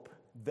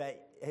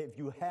that if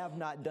you have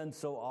not done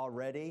so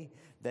already,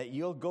 that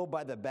you'll go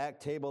by the back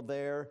table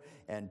there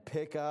and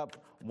pick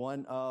up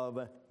one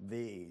of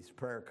these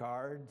prayer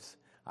cards.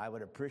 I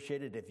would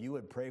appreciate it if you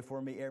would pray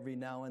for me every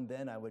now and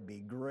then. I would be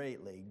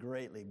greatly,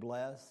 greatly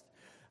blessed.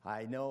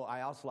 I know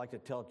I also like to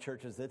tell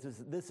churches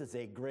this is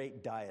a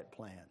great diet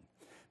plan.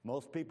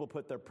 Most people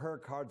put their prayer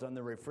cards on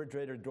the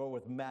refrigerator door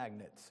with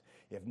magnets.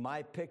 If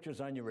my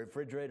picture's on your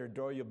refrigerator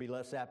door, you'll be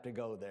less apt to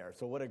go there.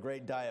 So what a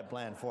great diet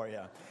plan for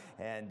you.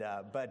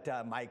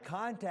 But my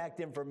contact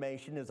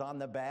information is on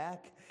the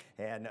back,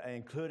 and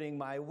including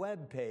my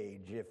web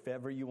page. If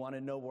ever you want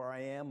to know where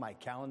I am, my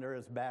calendar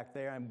is back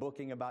there. I'm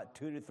booking about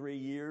 2 to 3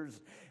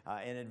 years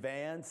in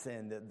advance,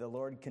 and the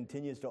Lord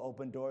continues to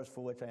open doors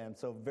for which I am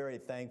so very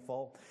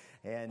thankful.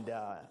 And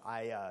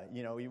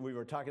we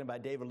were talking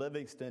about David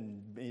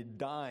Livingston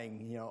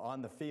dying,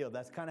 on the field.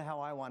 That's kind of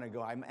how I want to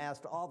go. I'm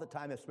asked all the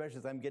time, especially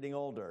as I'm getting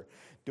older,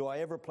 do I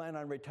ever plan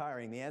on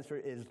retiring? The answer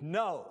is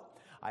no.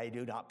 I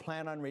do not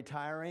plan on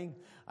retiring.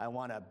 I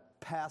want to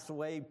pass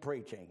away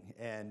preaching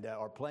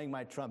or playing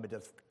my trumpet,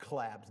 just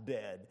collapse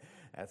dead.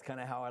 That's kind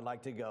of how I'd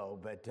like to go.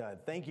 But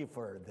thank you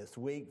for this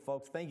week,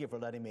 folks. Thank you for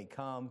letting me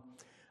come.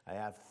 I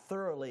have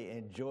thoroughly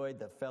enjoyed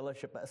the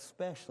fellowship,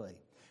 especially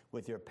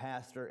with your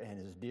pastor and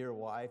his dear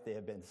wife. They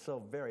have been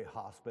so very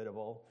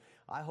hospitable.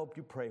 I hope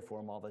you pray for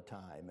them all the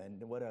time.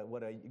 And what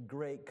a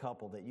great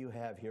couple that you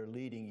have here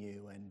leading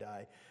you. And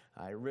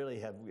I really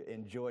have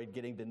enjoyed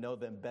getting to know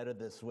them better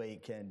this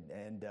week.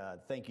 And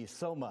thank you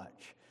so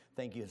much.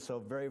 Thank you so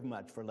very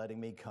much for letting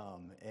me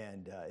come.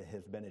 And it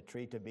has been a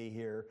treat to be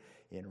here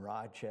in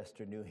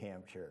Rochester, New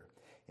Hampshire.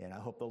 And I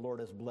hope the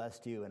Lord has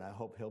blessed you, and I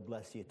hope he'll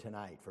bless you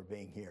tonight for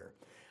being here.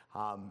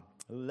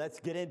 Let's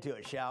get into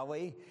it, shall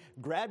we?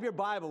 Grab your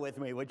Bible with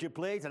me, would you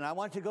please? And I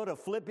want you to go to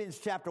Philippians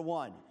chapter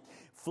 1.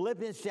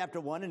 Philippians chapter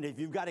 1, and if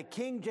you've got a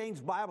King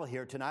James Bible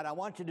here tonight, I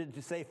want you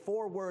to say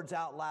 4 words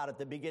out loud at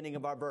the beginning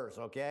of our verse,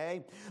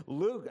 okay?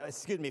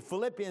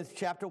 Philippians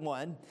chapter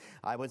 1.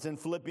 I was in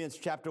Philippians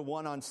chapter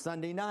 1 on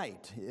Sunday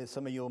night, as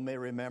some of you may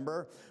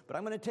remember, but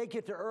I'm going to take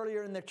you to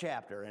earlier in the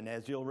chapter, and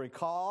as you'll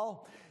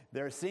recall,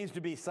 there seems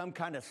to be some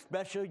kind of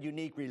special,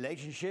 unique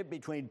relationship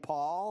between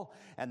Paul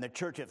and the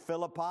church at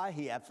Philippi.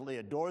 He absolutely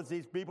adores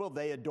these people.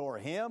 They adore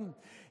him.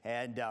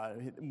 And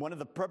one of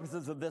the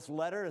purposes of this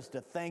letter is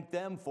to thank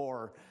them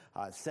for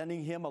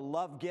sending him a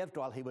love gift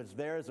while he was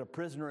there as a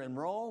prisoner in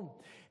Rome.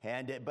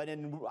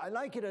 I'd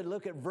like you to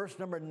look at verse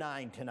number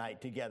 9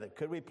 tonight together.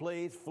 Could we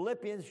please?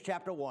 Philippians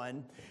chapter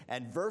 1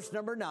 and verse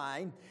number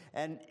 9.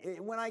 And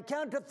when I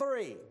count to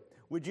 3,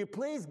 would you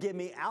please give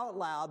me out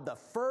loud the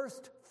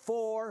first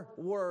 4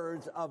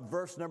 words of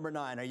verse number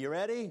 9. Are you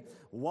ready?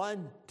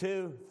 1,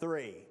 2,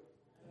 3.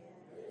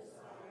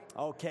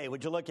 Okay,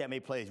 would you look at me,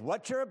 please?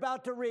 What you're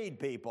about to read,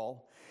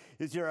 people,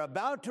 is you're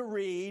about to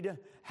read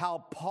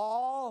how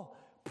Paul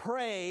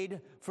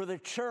prayed for the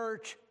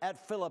church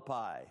at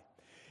Philippi.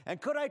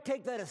 And could I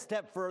take that a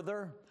step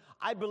further?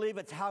 I believe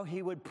it's how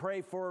he would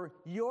pray for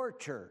your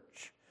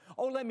church.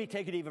 Oh, let me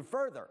take it even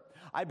further.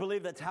 I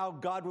believe that's how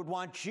God would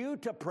want you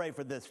to pray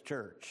for this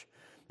church.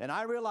 And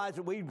I realize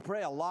that we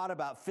pray a lot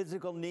about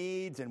physical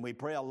needs and we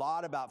pray a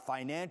lot about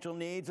financial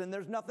needs, and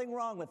there's nothing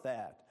wrong with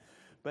that.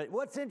 But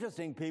what's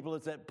interesting, people,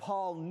 is that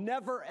Paul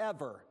never,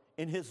 ever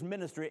in his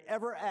ministry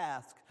ever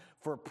asked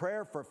for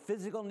prayer for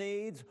physical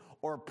needs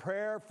or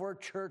prayer for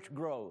church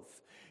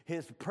growth.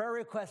 His prayer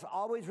requests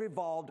always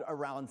revolved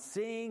around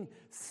seeing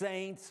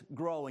saints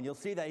grow, and you'll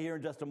see that here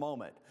in just a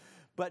moment.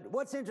 But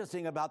what's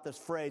interesting about this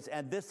phrase,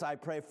 and this I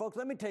pray, folks,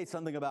 let me tell you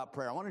something about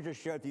prayer. I want to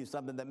just share with you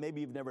something that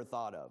maybe you've never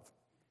thought of.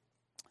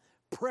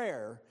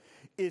 Prayer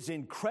is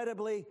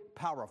incredibly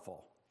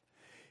powerful.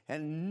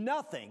 And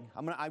nothing,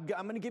 I'm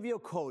going to give you a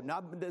quote.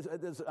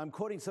 I'm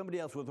quoting somebody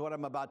else with what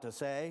I'm about to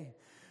say,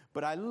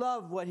 but I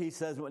love what he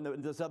says,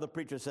 when this other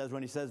preacher says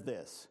when he says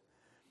this.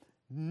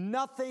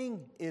 Nothing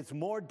is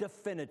more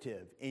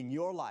definitive in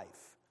your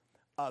life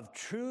of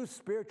true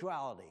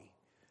spirituality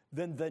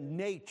than the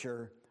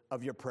nature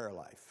of your prayer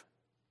life.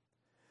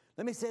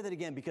 Let me say that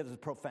again because it's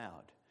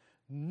profound.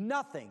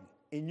 Nothing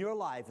in your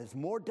life is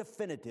more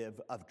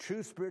definitive of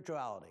true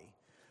spirituality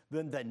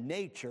than the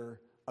nature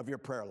of your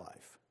prayer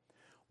life.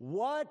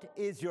 What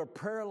is your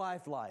prayer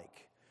life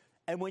like?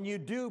 And when you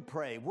do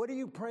pray, what do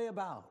you pray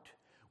about?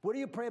 What do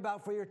you pray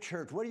about for your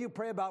church? What do you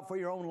pray about for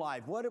your own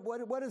life?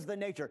 What is the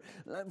nature?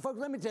 Folks,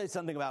 let me tell you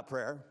something about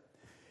prayer.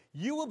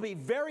 You will be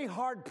very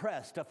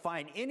hard-pressed to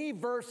find any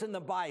verse in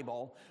the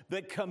Bible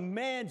that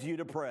commands you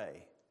to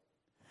pray.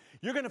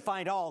 You're going to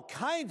find all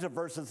kinds of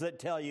verses that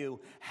tell you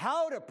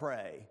how to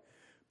pray,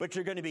 but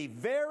you're going to be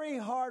very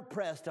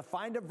hard-pressed to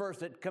find a verse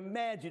that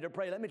commands you to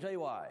pray. Let me tell you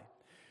why.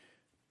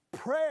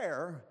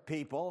 Prayer,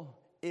 people,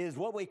 is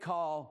what we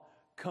call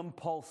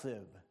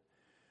compulsive.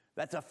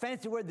 That's a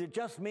fancy word that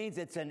just means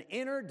it's an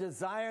inner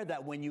desire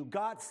that when you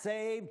got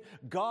saved,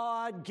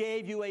 God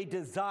gave you a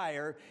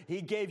desire.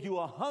 He gave you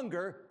a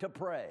hunger to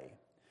pray.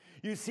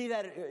 You see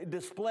that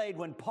displayed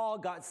when Paul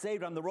got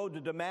saved on the road to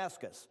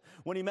Damascus.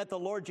 When he met the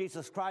Lord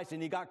Jesus Christ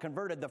and he got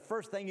converted, the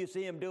first thing you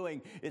see him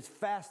doing is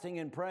fasting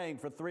and praying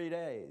for 3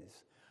 days.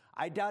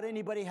 I doubt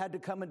anybody had to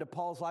come into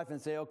Paul's life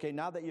and say, okay,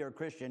 now that you're a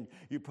Christian,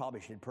 you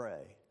probably should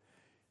pray.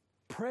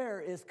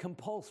 Prayer is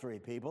compulsory,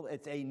 people.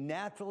 It's a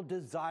natural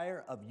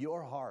desire of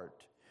your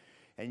heart.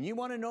 And you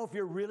want to know if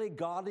you're really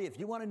godly, if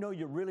you want to know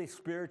you're really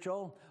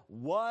spiritual,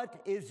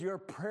 what is your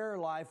prayer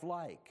life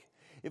like?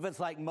 If it's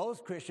like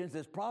most Christians,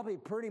 it's probably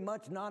pretty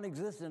much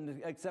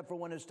non-existent except for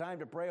when it's time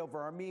to pray over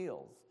our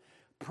meals.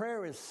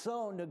 Prayer is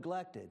so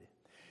neglected.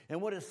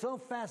 And what is so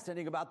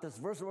fascinating about this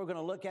verse that we're going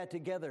to look at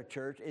together,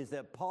 church, is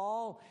that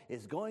Paul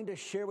is going to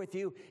share with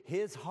you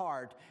his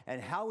heart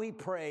and how he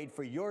prayed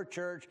for your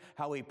church,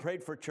 how he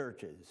prayed for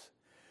churches.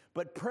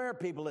 But prayer,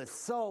 people, is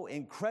so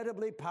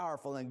incredibly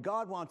powerful, and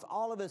God wants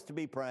all of us to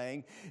be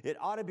praying. It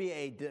ought to be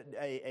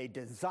a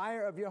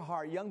desire of your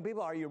heart. Young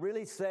people, are you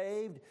really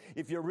saved?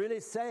 If you're really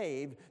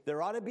saved,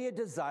 there ought to be a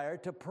desire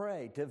to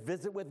pray, to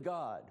visit with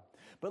God.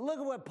 But look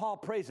at what Paul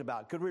prays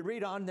about. Could we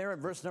read on there in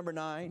verse number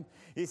 9?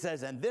 He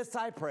says, "And this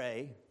I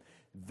pray,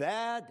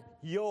 that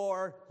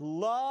your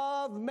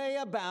love may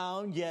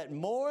abound yet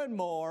more and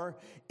more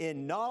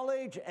in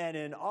knowledge and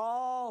in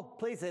all."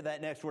 Please say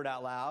that next word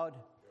out loud.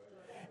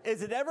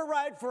 Is it ever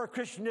right for a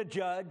Christian to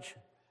judge?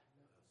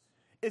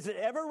 Is it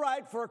ever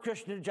right for a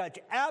Christian to judge?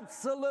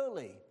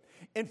 Absolutely.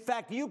 In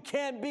fact, you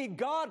can be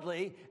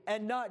godly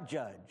and not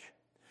judge.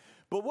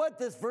 But what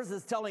this verse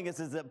is telling us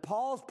is that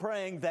Paul's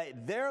praying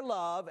that their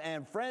love,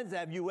 and friends,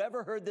 have you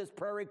ever heard this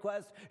prayer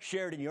request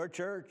shared in your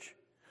church?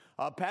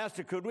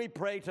 Pastor, could we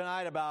pray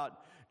tonight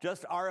about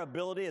just our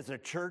ability as a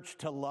church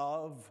to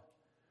love?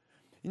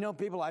 You know,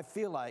 people, I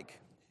feel like,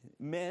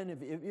 men,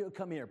 if you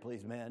come here,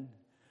 please, men.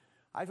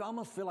 I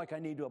almost feel like I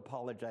need to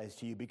apologize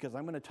to you because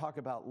I'm going to talk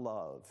about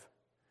love.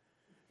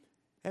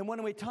 And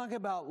when we talk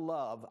about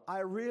love, I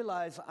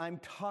realize I'm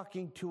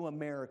talking to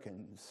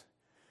Americans.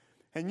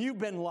 And you've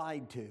been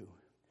lied to.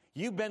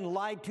 You've been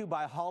lied to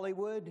by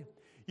Hollywood.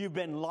 You've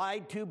been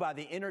lied to by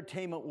the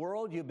entertainment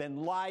world. You've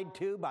been lied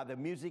to by the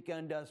music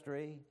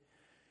industry.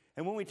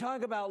 And when we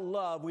talk about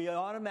love, we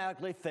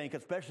automatically think,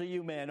 especially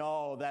you men,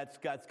 oh, that's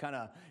kind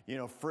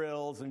of,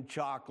 frills and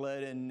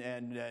chocolate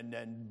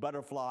and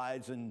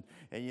butterflies and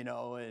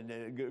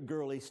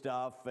girly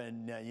stuff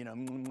and,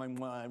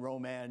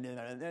 romance.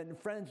 And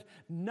friends,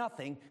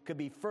 nothing could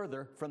be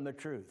further from the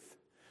truth.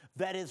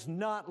 That is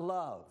not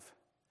love.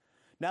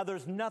 Now,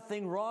 there's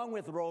nothing wrong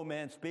with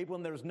romance, people,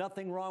 and there's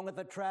nothing wrong with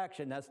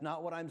attraction. That's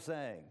not what I'm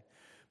saying.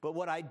 But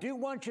what I do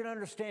want you to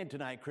understand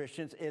tonight,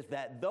 Christians, is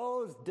that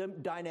those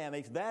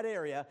dynamics, that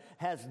area,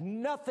 has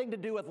nothing to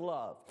do with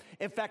love.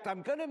 In fact,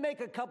 I'm going to make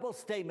a couple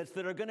statements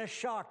that are going to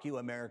shock you,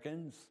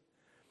 Americans.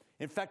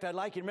 In fact, I'd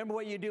like you to remember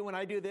what you do when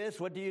I do this.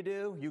 What do?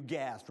 You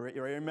gasp.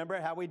 You remember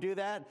how we do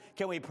that?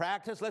 Can we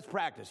practice? Let's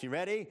practice. You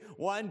ready?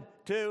 1,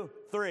 2,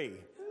 3.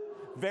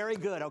 Very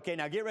good. Okay,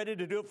 now get ready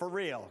to do it for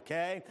real,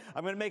 okay?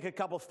 I'm going to make a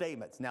couple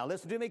statements. Now,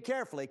 listen to me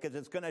carefully because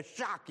it's going to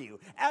shock you.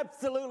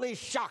 Absolutely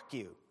shock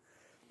you.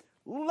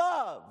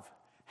 Love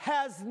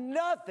has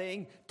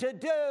nothing to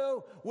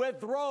do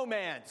with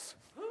romance.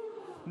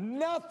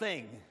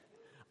 Nothing.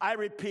 I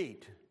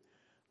repeat,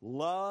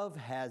 love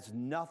has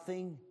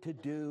nothing to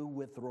do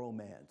with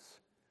romance.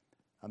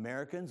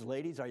 Americans,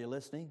 ladies, are you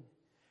listening?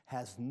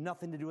 Has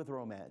nothing to do with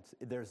romance.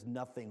 There's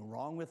nothing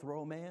wrong with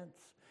romance,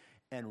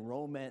 and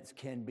romance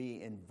can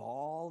be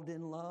involved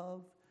in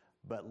love,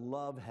 but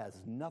love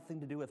has nothing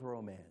to do with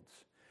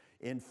romance.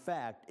 In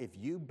fact, if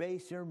you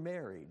base your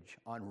marriage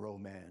on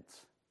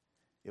romance,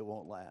 it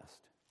won't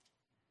last.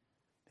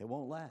 It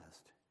won't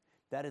last.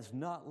 That is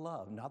not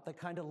love, not the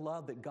kind of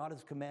love that God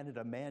has commanded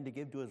a man to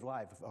give to his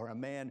wife or a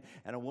man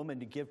and a woman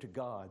to give to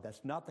God.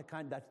 That's not the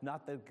kind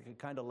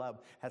of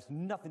love. Has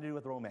nothing to do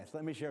with romance.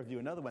 Let me share with you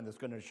another one that's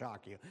going to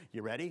shock you.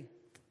 You ready?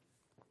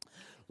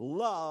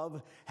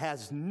 Love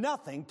has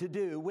nothing to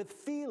do with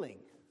feeling.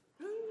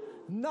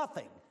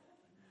 Nothing.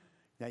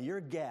 Now, your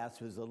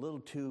gasp is a little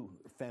too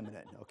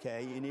feminine,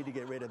 okay? You need to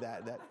get rid of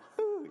that.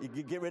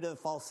 You get rid of the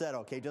falsetto,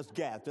 okay? Just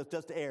gasp,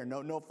 just air,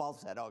 no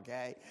falsetto,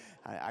 okay?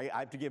 I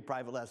have to give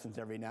private lessons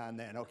every now and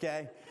then,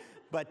 okay?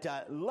 But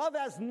love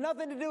has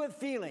nothing to do with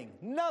feeling,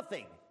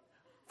 nothing.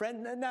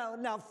 Friend,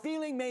 now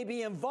feeling may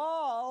be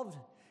involved.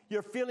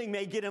 Your feeling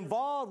may get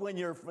involved when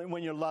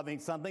you're loving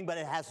something, but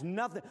it has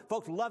nothing.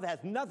 Folks, love has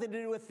nothing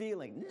to do with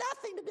feeling,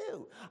 nothing to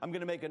do. I'm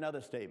going to make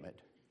another statement.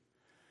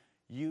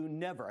 You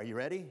never, are you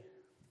ready?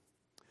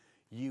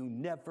 You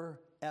never,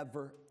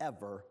 ever,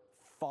 ever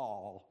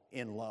fall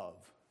in love.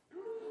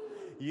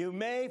 You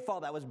may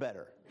fall, that was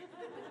better.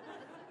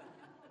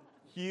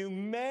 You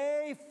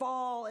may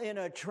fall in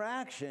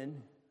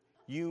attraction,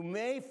 you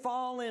may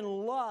fall in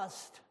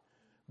lust,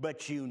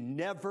 but you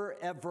never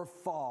ever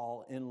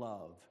fall in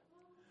love.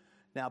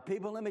 Now,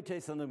 people, let me tell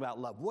you something about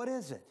love. What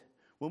is it?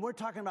 When we're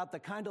talking about the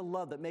kind of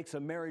love that makes a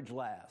marriage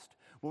last,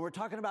 when we're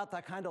talking about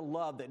that kind of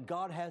love that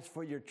God has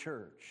for your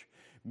church,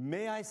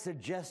 may I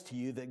suggest to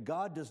you that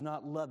God does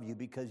not love you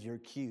because you're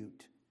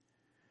cute.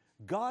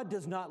 God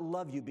does not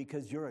love you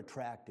because you're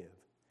attractive.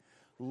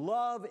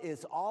 Love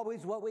is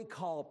always what we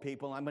call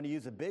people. I'm going to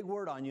use a big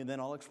word on you, and then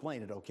I'll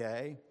explain it,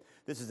 okay?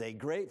 This is a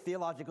great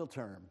theological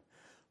term.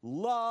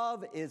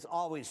 Love is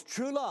always,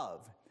 true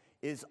love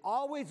is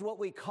always what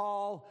we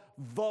call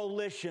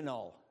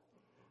volitional.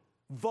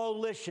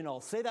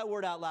 Volitional. Say that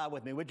word out loud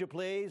with me, would you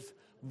please?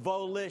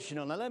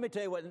 Volitional. Now let me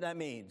tell you what that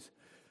means.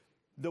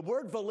 The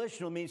word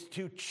volitional means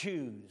to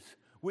choose.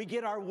 We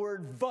get our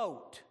word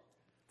vote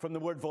from the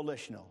word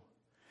volitional.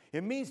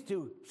 It means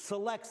to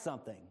select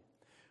something.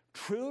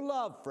 True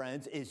love,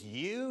 friends, is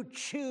you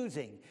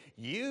choosing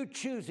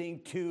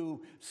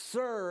to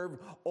serve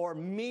or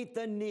meet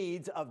the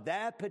needs of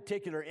that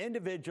particular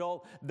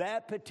individual,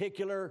 that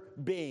particular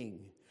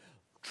being.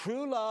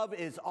 True love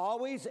is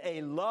always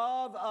a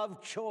love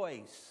of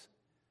choice.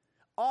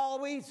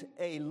 Always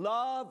a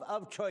love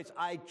of choice.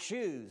 I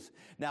choose.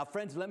 Now,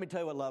 friends, let me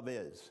tell you what love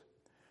is.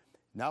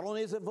 Not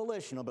only is it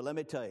volitional, but let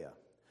me tell you.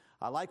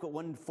 I like what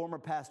one former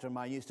pastor of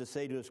mine used to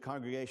say to his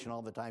congregation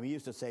all the time. He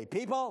used to say,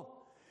 people,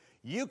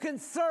 you can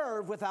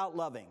serve without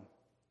loving,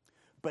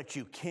 but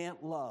you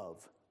can't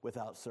love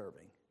without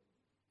serving.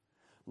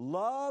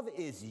 Love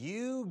is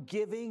you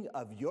giving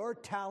of your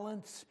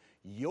talents,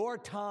 your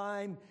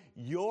time,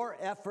 your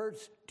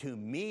efforts to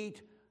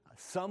meet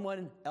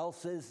someone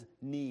else's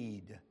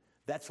need.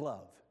 That's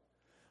love.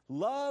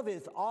 Love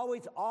is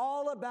always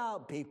all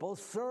about people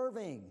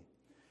serving.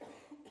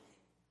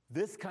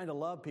 This kind of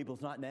love, people,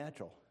 is not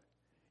natural.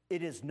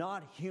 It is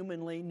not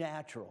humanly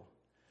natural.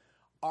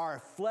 Our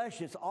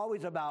flesh is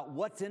always about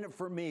what's in it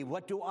for me.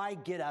 What do I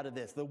get out of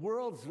this? The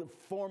world's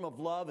form of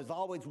love is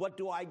always, what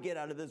do I get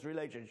out of this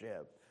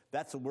relationship?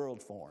 That's the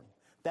world's form.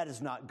 That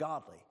is not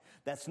godly.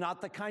 That's not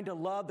the kind of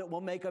love that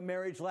will make a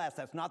marriage last.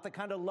 That's not the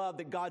kind of love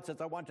that God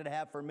says, I want you to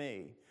have for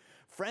me.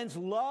 Friends,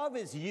 love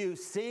is you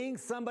seeing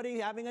somebody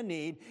having a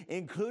need,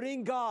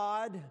 including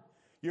God.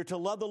 You're to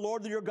love the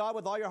Lord your God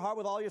with all your heart,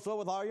 with all your soul,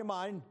 with all your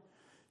mind.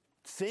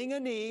 Seeing a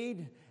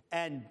need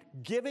and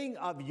giving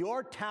of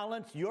your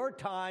talents, your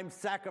time,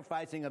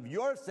 sacrificing of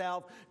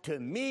yourself to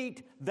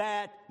meet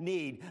that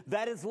need.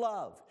 That is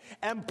love.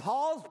 And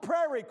Paul's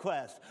prayer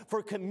request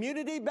for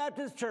Community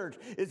Baptist Church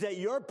is that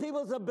your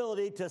people's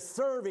ability to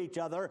serve each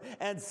other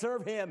and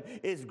serve him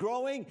is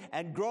growing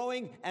and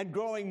growing and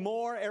growing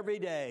more every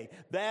day.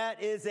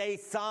 That is a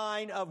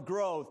sign of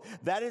growth.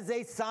 That is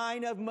a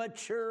sign of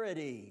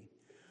maturity,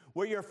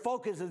 where your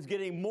focus is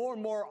getting more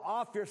and more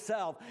off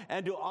yourself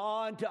and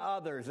on to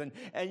others.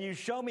 And you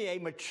show me a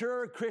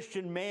mature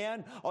Christian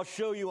man, I'll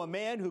show you a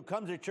man who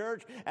comes to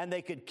church and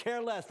they could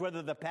care less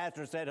whether the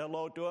pastor said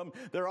hello to him.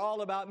 They're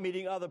all about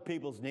meeting other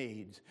people's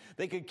needs.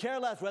 They could care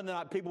less whether or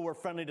not people were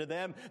friendly to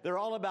them. They're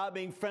all about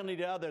being friendly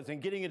to others and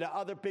getting into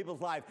other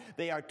people's life.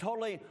 They are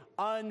totally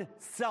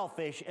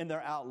unselfish in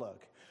their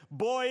outlook.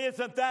 Boy,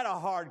 isn't that a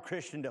hard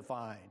Christian to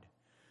find.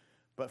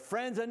 But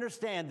friends,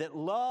 understand that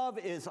love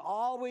is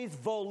always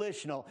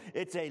volitional.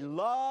 It's a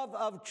love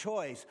of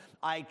choice.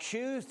 I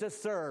choose to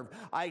serve.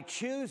 I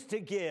choose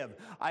to give.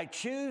 I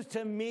choose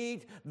to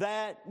meet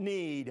that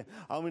need.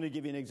 I'm going to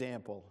give you an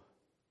example.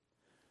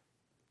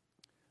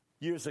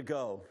 Years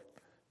ago,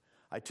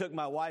 I took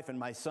my wife and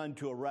my son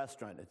to a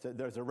restaurant.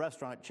 There's a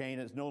restaurant chain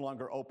that's no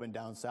longer open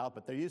down south,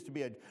 but there used to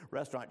be a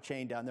restaurant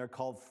chain down there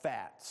called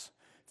Fats.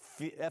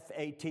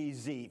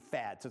 F-A-T-Z,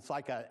 Fats. It's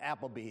like a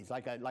Applebee's,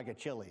 like a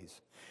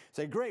Chili's. It's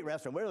a great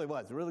restaurant. It really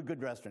was. A really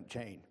good restaurant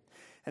chain.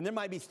 And there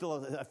might be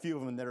still a few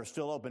of them that are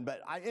still open.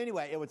 But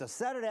anyway, it was a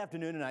Saturday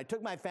afternoon, and I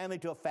took my family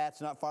to a Fats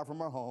not far from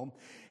our home.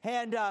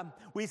 And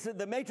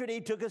the maitre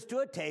d' took us to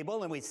a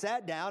table, and we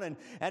sat down,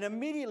 and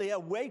immediately a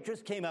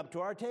waitress came up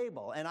to our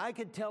table. And I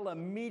could tell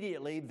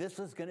immediately this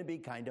was going to be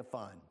kind of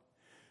fun,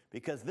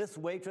 because this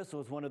waitress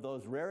was one of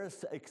those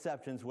rarest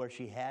exceptions where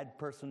she had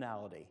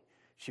personality.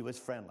 She was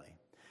friendly.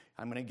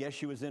 I'm going to guess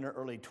she was in her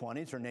early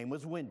 20s. Her name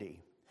was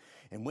Wendy.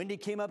 And Wendy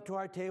came up to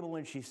our table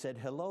and she said,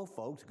 hello,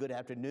 folks. Good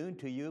afternoon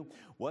to you.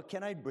 What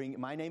can I bring?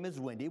 My name is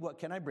Wendy. What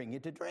can I bring you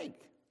to drink?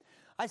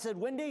 I said,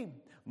 Wendy,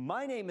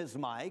 my name is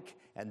Mike,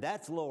 and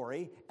that's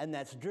Lori, and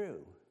that's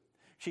Drew.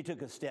 She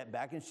took a step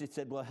back and she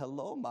said, well,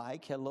 hello,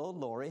 Mike. Hello,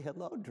 Lori.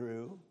 Hello,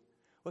 Drew.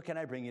 What can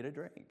I bring you to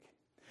drink?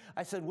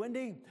 I said,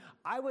 Wendy,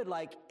 I would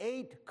like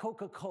 8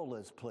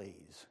 Coca-Colas,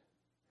 please.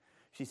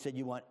 She said,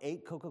 you want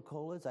 8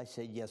 Coca-Colas? I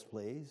said, yes,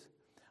 please.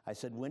 I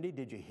said, Wendy,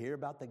 did you hear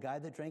about the guy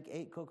that drank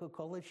 8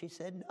 Coca-Colas? She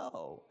said,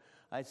 no.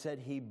 I said,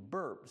 he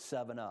burped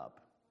 7-Up.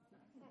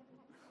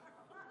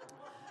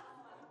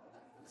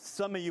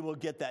 Some of you will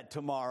get that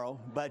tomorrow,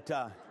 but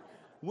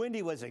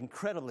Wendy was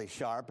incredibly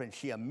sharp, and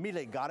she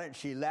immediately got it, and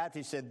she laughed.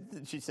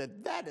 She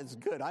said, that is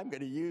good. I'm going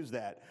to use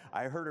that.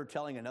 I heard her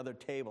telling another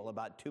table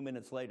about 2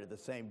 minutes later the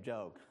same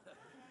joke.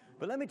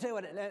 But let me tell you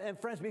what, and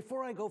friends,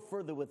 before I go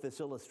further with this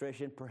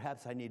illustration,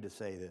 perhaps I need to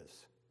say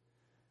this.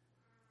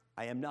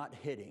 I am not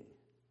hitting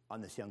on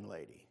this young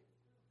lady.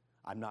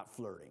 I'm not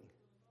flirting.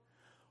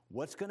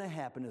 What's going to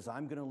happen is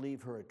I'm going to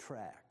leave her a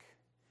track.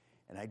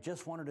 And I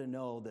just want her to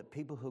know that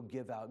people who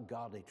give out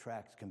godly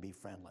tracts can be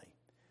friendly.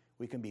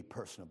 We can be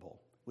personable.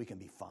 We can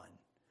be fun.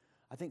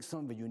 I think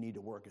some of you need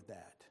to work at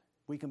that.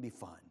 We can be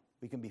fun.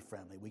 We can be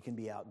friendly. We can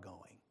be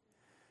outgoing.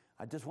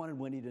 I just wanted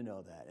Wendy to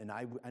know that.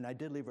 And I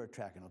did leave her a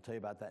track, and I'll tell you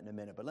about that in a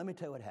minute. But let me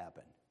tell you what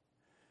happened.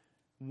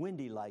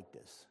 Wendy liked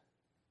us.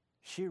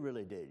 She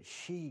really did.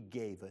 She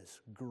gave us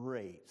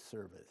great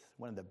service.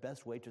 One of the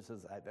best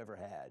waitresses I've ever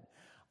had.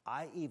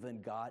 I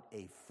even got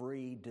a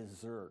free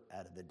dessert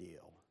out of the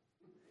deal.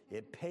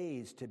 It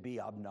pays to be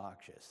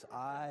obnoxious.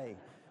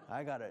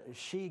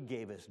 She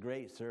gave us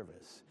great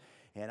service.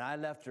 And I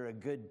left her a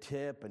good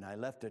tip, and I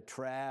left a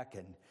track,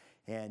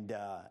 and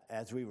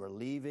as we were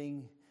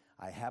leaving,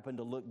 I happened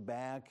to look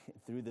back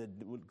through the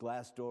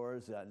glass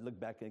doors. I looked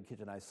back in the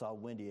kitchen. I saw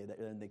Wendy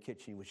in the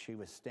kitchen. She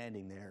was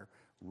standing there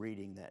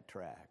reading that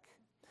track.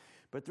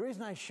 But the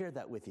reason I share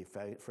that with you,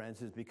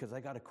 friends, is because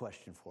I got a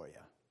question for you.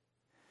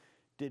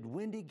 Did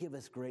Wendy give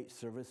us great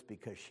service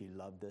because she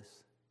loved us?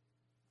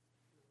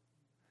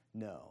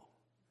 No.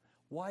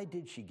 Why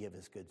did she give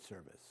us good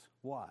service?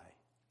 Why?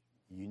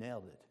 You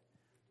nailed it.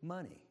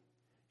 Money.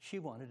 She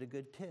wanted a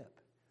good tip.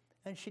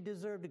 And she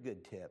deserved a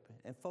good tip.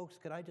 And folks,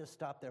 could I just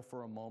stop there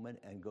for a moment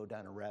and go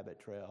down a rabbit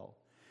trail?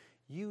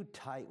 You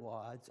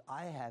tightwads,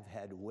 I have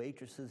had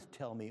waitresses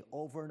tell me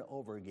over and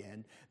over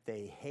again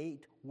they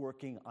hate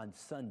working on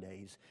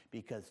Sundays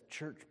because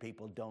church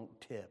people don't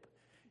tip,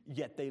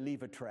 yet they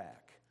leave a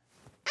track.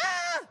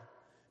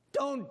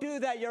 Don't do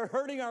that. You're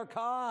hurting our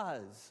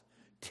cause.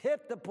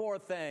 Tip the poor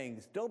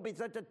things. Don't be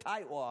such a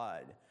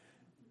tightwad.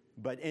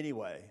 But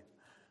anyway,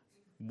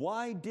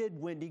 why did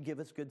Wendy give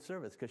us good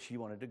service? Because she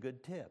wanted a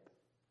good tip.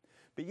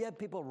 But yet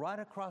people right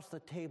across the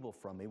table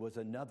from me was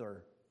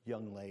another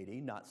young lady,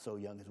 not so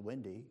young as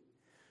Wendy,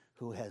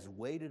 who has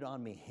waited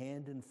on me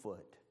hand and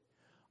foot,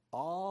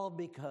 all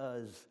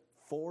because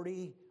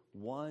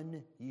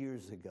 41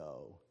 years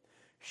ago,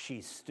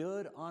 she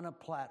stood on a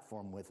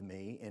platform with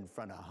me in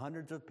front of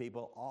hundreds of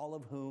people, all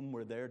of whom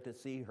were there to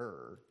see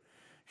her.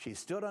 She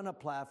stood on a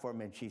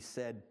platform and she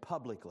said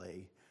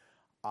publicly,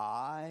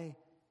 I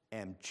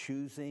am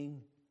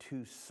choosing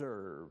to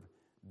serve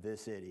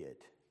this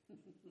idiot.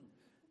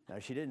 Now,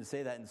 she didn't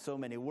say that in so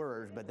many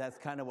words, but that's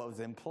kind of what was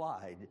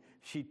implied.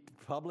 She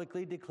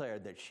publicly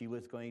declared that she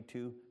was going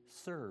to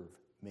serve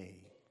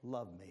me,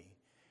 love me,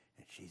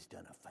 and she's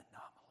done a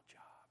phenomenal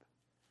job.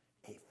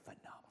 A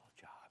phenomenal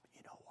job.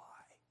 You know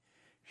why?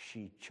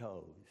 She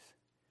chose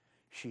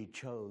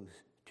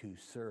to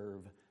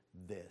serve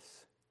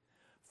this.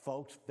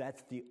 Folks,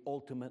 that's the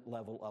ultimate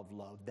level of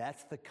love.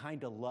 That's the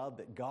kind of love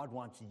that God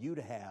wants you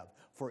to have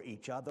for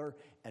each other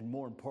and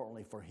more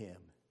importantly for Him.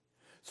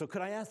 So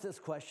could I ask this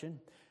question?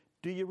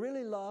 Do you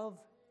really love?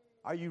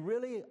 Are you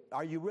really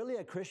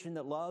a Christian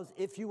that loves?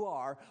 If you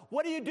are,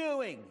 what are you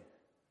doing?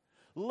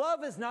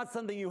 Love is not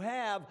something you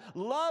have.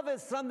 Love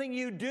is something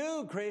you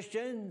do,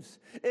 Christians.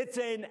 It's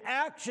an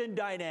action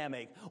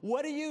dynamic.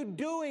 What are you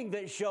doing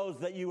that shows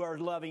that you are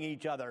loving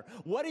each other?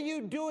 What are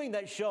you doing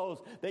that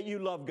shows that you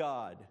love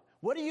God?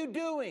 What are you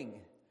doing?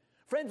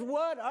 Friends,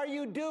 what are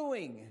you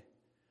doing?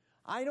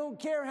 I don't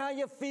care how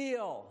you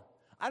feel.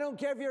 I don't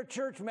care if you're a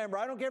church member.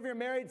 I don't care if you're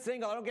married,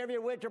 single. I don't care if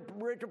you're rich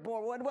or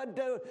poor.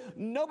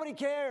 Nobody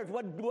cares.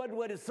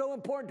 What is so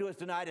important to us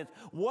tonight is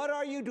what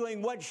are you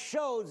doing? What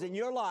shows in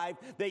your life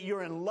that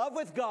you're in love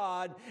with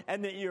God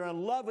and that you're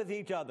in love with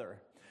each other?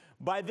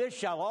 By this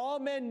shall all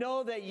men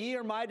know that ye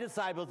are my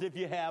disciples if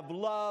you have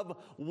love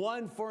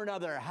one for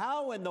another.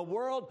 How in the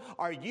world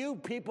are you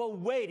people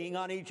waiting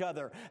on each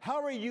other?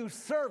 How are you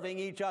serving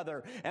each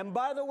other? And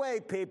by the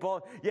way,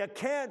 people, you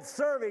can't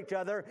serve each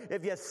other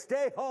if you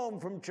stay home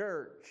from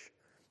church.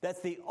 That's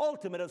the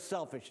ultimate of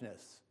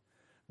selfishness.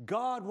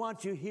 God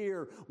wants you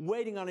here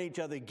waiting on each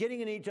other,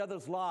 getting in each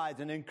other's lives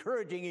and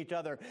encouraging each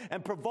other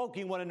and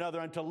provoking one another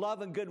unto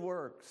love and good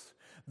works.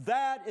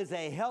 That is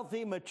a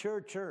healthy, mature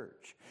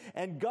church.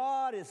 And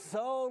God is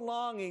so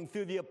longing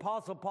through the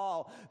Apostle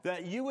Paul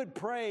that you would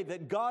pray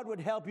that God would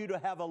help you to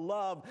have a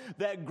love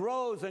that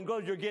grows and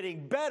grows. You're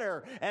getting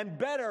better and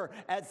better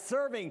at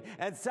serving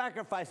and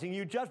sacrificing.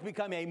 You just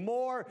become a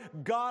more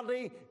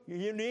godly,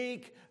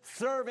 unique,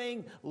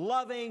 serving,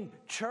 loving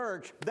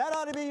church. That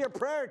ought to be your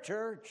prayer,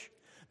 church.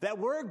 That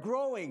we're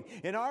growing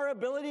in our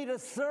ability to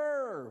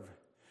serve.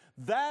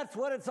 That's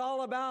what it's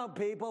all about,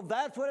 people.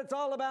 That's what it's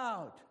all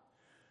about.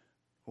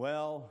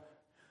 Well,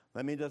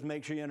 let me just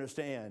make sure you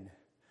understand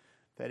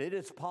that it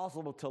is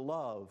possible to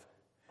love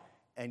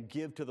and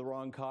give to the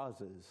wrong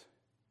causes.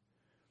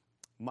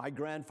 My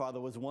grandfather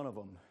was one of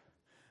them.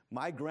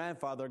 My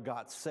grandfather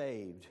got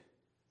saved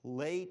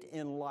late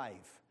in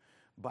life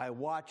by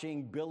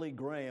watching Billy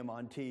Graham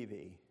on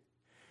TV.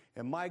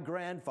 And my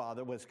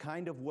grandfather was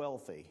kind of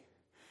wealthy.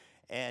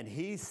 And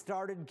he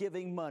started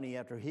giving money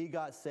after he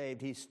got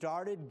saved. He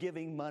started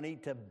giving money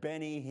to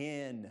Benny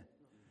Hinn.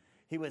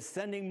 He was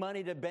sending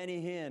money to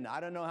Benny Hinn.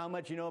 I don't know how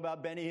much you know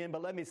about Benny Hinn,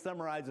 but let me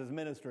summarize his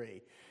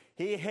ministry.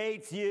 He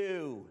hates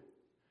you.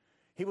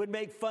 He would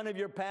make fun of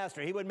your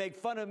pastor. He would make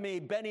fun of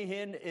me. Benny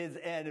Hinn is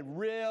a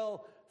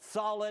real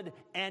solid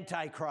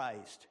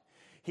antichrist.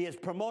 He is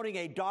promoting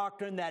a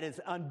doctrine that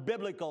is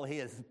unbiblical. He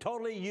is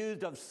totally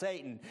used of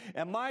Satan.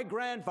 And my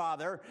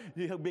grandfather,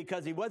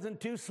 because he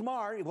wasn't too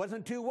smart, he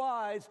wasn't too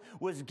wise,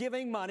 was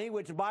giving money,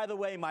 which, by the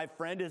way, my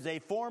friend, is a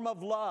form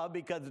of love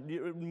because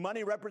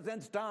money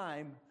represents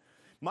time.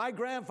 My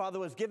grandfather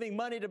was giving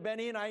money to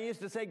Benny, and I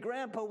used to say,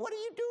 Grandpa, what are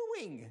you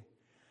doing?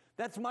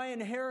 That's my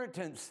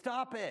inheritance.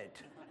 Stop it.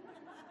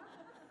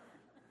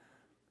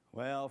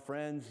 Well,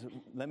 friends,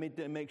 let me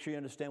make sure you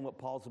understand what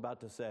Paul's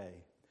about to say.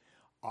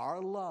 Our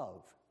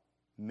love,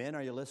 men,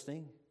 are you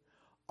listening?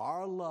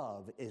 Our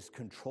love is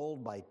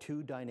controlled by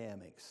two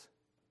dynamics.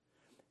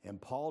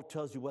 And Paul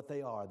tells you what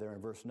they are there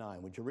in verse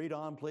 9. Would you read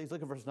on, please?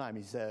 Look at verse 9.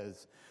 He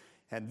says,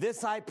 and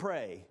this I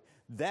pray,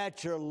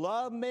 that your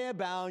love may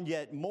abound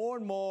yet more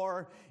and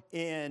more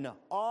in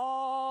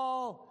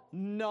all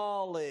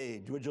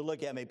knowledge. Would you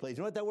look at me, please? You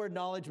know what that word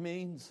knowledge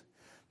means?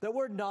 The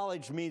word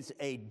knowledge means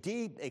a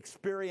deep,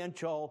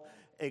 experienced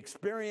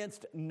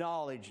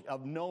knowledge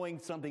of knowing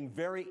something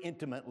very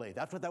intimately.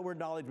 That's what that word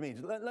knowledge means.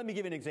 Let me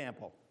give you an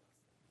example.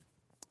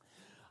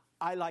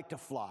 I like to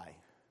fly.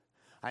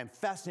 I'm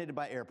fascinated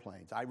by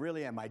airplanes. I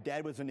really am. My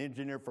dad was an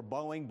engineer for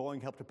Boeing.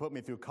 Boeing helped to put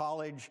me through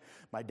college.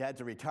 My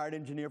dad's a retired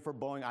engineer for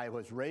Boeing. I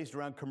was raised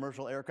around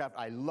commercial aircraft.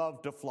 I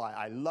love to fly.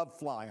 I love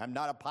flying. I'm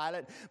not a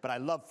pilot, but I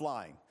love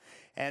flying.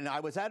 And I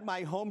was at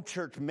my home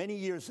church many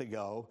years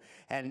ago,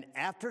 and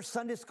after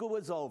Sunday school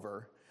was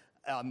over,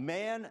 a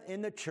man in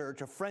the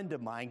church, a friend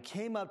of mine,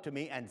 came up to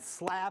me and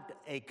slapped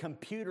a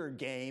computer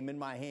game in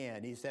my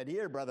hand. He said,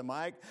 here, Brother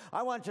Mike,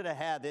 I want you to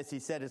have this. He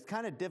said, it's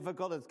kind of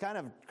difficult. It's kind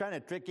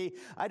of tricky.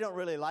 I don't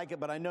really like it,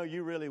 but I know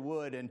you really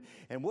would. And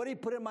what he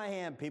put in my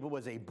hand, people,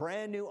 was a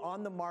brand new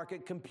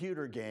on-the-market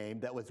computer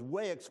game that was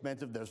way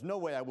expensive. There's no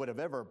way I would have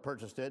ever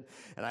purchased it.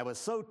 And I was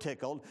so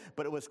tickled.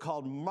 But it was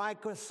called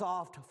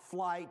Microsoft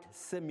Flight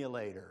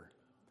Simulator.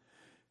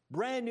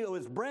 Brand new. It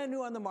was brand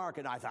new on the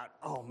market. I thought,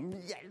 oh,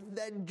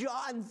 yeah,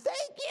 John,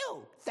 thank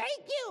you.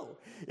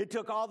 It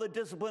took all the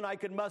discipline I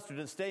could muster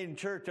to stay in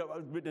church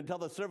until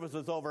the service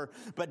was over.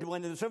 But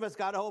when the service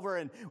got over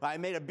and I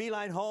made a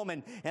beeline home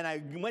and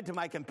I went to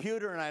my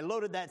computer and I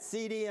loaded that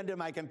CD into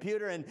my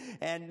computer.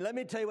 And let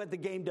me tell you what the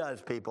game does,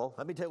 people.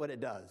 Let me tell you what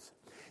it does.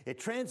 It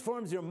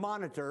transforms your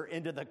monitor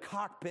into the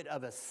cockpit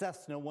of a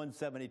Cessna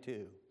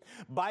 172.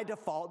 By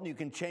default, and you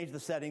can change the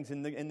settings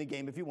in the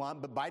game if you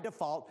want, but by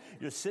default,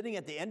 you're sitting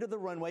at the end of the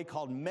runway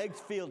called Meigs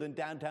Field in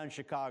downtown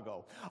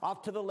Chicago.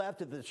 Off to the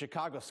left is the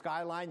Chicago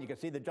skyline. You can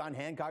see the John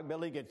Hancock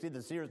building. You can see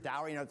the Sears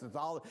Tower. You know,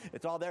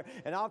 it's all there.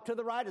 And off to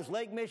the right is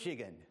Lake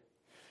Michigan.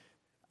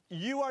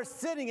 You are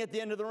sitting at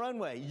the end of the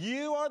runway.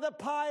 You are the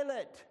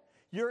pilot.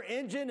 Your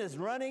engine is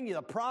running,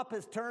 the prop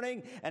is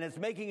turning, and it's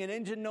making an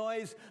engine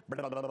noise.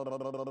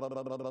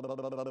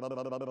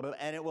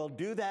 And it will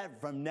do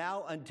that from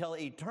now until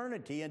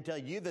eternity, until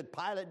you, the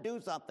pilot, do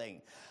something.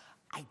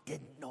 I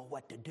didn't know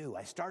what to do.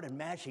 I started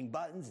mashing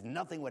buttons.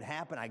 Nothing would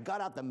happen. I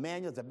got out the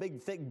manual. It's a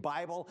big, thick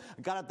Bible.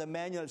 I got out the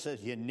manual. It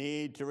says, you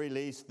need to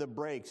release the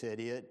brakes,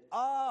 idiot.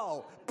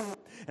 Oh!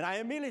 And I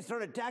immediately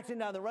started taxiing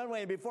down the runway,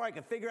 and before I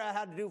could figure out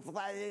how to do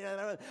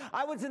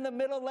I was in the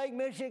middle of Lake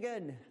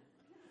Michigan.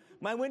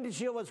 My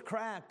windshield was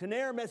cracked. An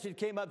error message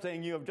came up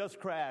saying, you have just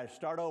crashed.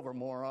 Start over,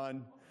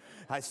 moron.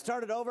 I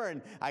started over,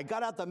 and I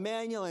got out the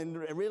manual and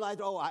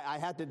realized, I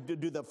had to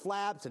do the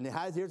flaps, and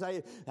here's how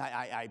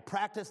I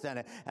practiced,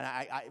 and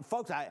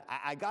folks,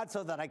 I got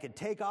so that I could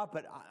take off,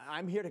 but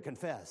I'm here to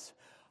confess,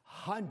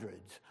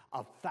 hundreds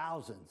of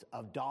thousands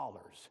of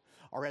dollars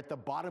are at the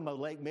bottom of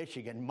Lake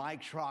Michigan,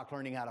 Mike Shrock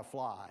learning how to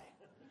fly.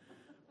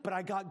 But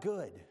I got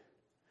good.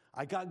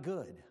 I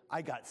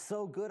got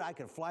so good I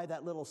could fly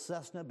that little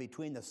Cessna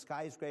between the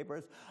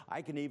skyscrapers.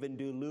 I can even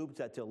do loops.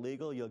 That's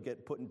illegal. You'll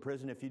get put in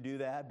prison if you do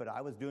that. But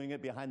I was doing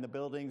it behind the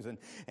buildings.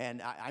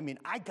 And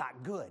I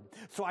got good.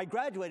 So I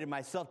graduated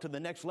myself to the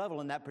next level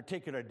in that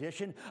particular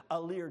edition, a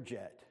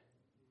Learjet.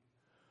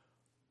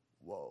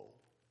 Whoa.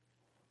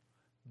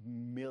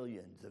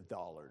 Millions of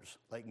dollars,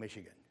 Lake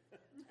Michigan.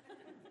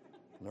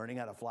 Learning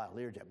how to fly a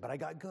Learjet. But I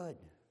got good.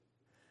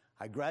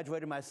 I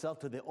graduated myself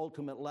to the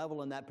ultimate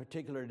level in that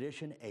particular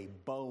edition, a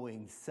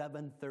Boeing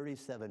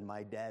 737.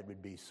 My dad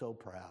would be so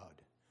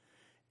proud.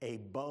 A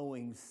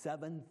Boeing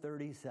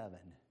 737,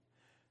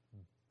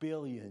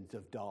 billions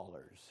of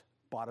dollars,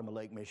 bottom of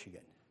Lake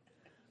Michigan.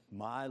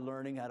 My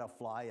learning how to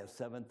fly a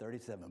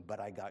 737,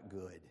 but I got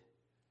good.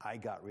 I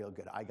got real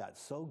good. I got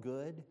so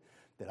good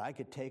that I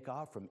could take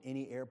off from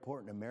any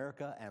airport in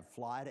America and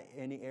fly to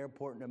any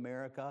airport in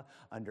America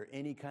under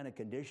any kind of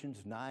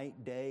conditions,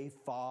 night, day,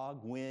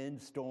 fog,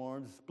 wind,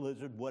 storms,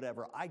 blizzard,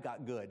 whatever. I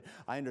got good.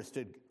 I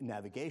understood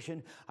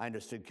navigation. I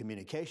understood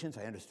communications.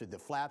 I understood the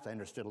flaps. I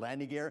understood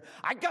landing gear.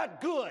 I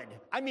got good.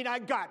 I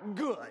got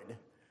good.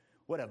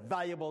 What a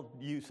valuable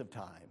use of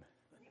time.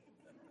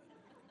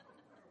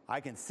 I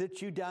can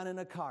sit you down in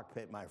a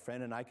cockpit, my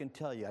friend, and I can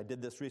tell you, I did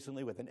this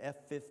recently with an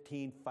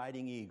F-15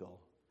 Fighting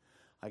Eagle.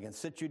 I can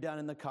sit you down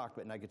in the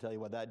cockpit and I can tell you,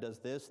 well, that does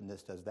this and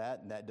this does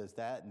that and that does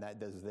that and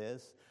that does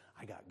this.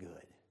 I got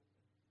good.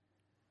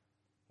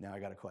 Now I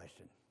got a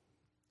question.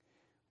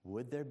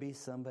 Would there be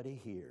somebody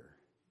here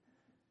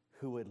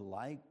who would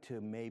like to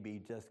maybe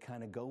just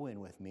kind of go in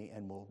with me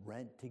and we'll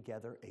rent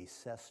together a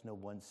Cessna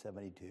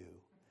 172?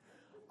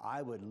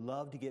 I would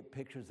love to get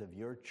pictures of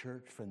your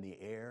church from the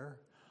air.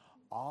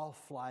 I'll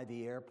fly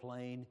the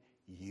airplane.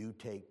 You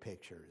take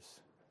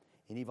pictures.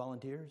 Any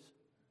volunteers?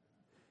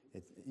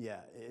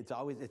 It's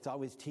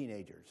always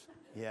teenagers.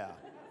 Yeah.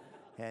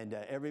 And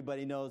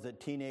everybody knows that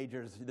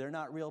teenagers, they're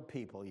not real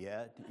people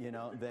yet. You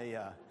know,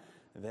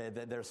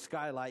 their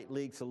skylight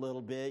leaks a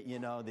little bit. You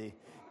know,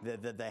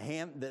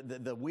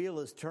 the wheel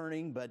is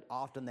turning, but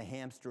often the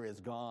hamster is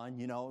gone.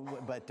 You know,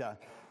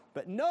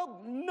 but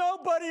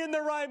nobody in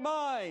their right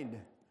mind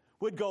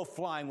would go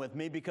flying with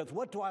me, because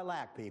what do I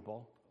lack,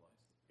 people?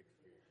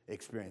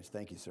 Experience.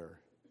 Thank you, sir.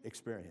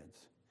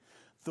 Experience.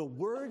 The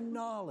word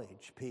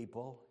knowledge,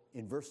 people,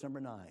 in verse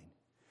number 9,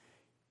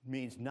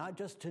 means not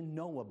just to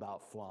know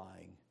about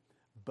flying,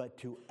 but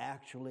to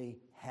actually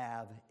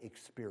have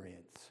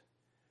experience.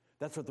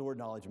 That's what the word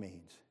knowledge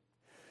means.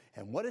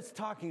 And what it's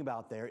talking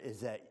about there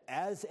is that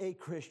as a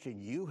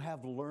Christian, you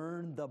have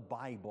learned the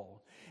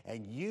Bible,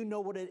 and you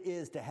know what it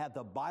is to have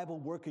the Bible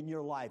work in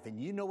your life, and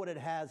you know what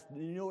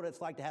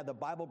it's like to have the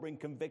Bible bring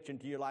conviction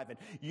to your life, and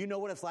you know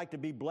what it's like to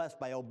be blessed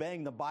by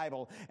obeying the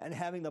Bible and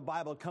having the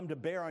Bible come to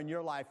bear on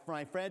your life,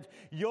 my friends.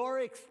 You're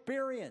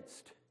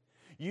experienced.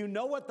 You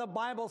know what the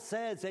Bible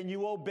says, and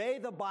you obey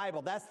the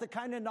Bible. That's the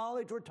kind of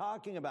knowledge we're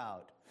talking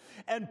about.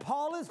 And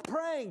Paul is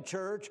praying,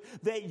 church,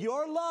 that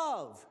your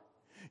love,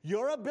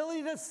 your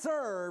ability to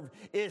serve,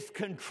 is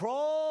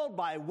controlled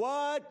by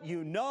what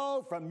you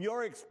know from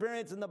your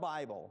experience in the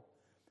Bible.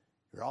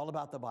 You're all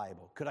about the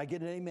Bible. Could I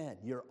get an amen?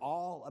 You're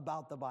all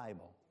about the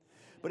Bible.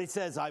 But he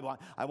says, I want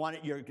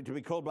it to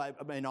be controlled by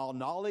in all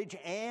knowledge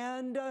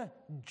and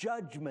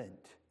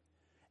judgment.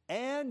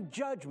 And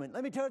judgment.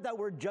 Let me tell you what that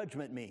word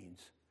judgment means.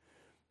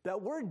 That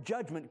word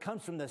judgment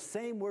comes from the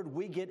same word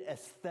we get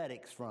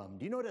aesthetics from.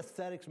 Do you know what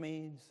aesthetics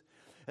means?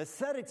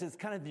 Aesthetics is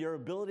kind of your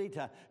ability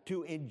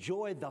to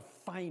enjoy the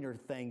finer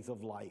things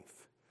of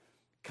life.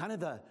 Kind of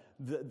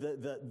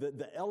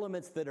the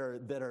elements that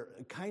are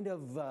kind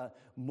of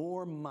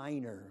more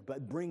minor,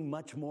 but bring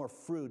much more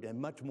fruit and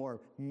much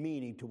more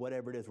meaning to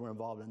whatever it is we're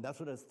involved in.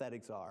 That's what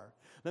aesthetics are.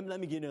 Let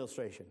me give you an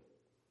illustration.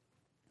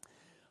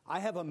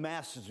 I have a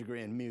master's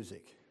degree in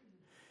music.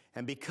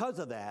 And because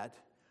of that,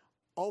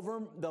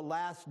 over the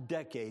last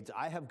decades,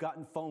 I have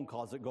gotten phone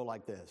calls that go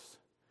like this.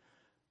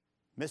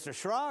 Mr.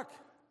 Shrock,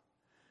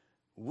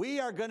 we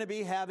are going to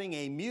be having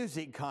a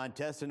music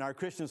contest in our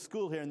Christian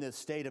school here in this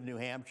state of New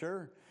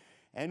Hampshire,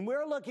 and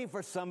we're looking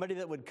for somebody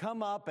that would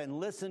come up and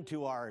listen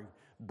to our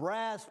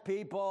brass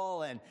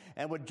people and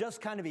would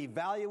just kind of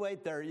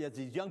evaluate as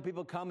these young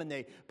people come and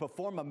they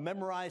perform a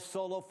memorized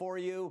solo for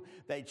you,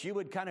 that you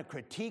would kind of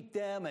critique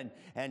them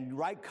and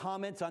write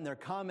comments on their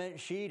comment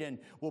sheet, and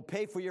we'll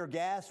pay for your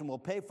gas and we'll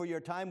pay for your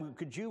time.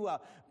 Could you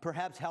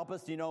perhaps help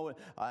us,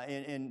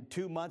 in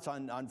 2 months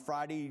on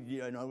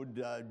Friday,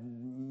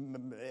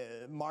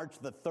 March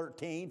the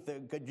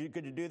 13th? Could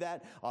you do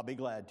that? I'll be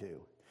glad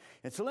to.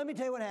 And so let me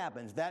tell you what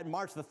happens. That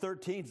March the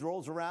 13th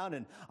rolls around,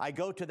 and I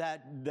go to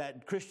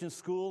that Christian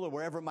school or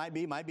wherever it might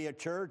be a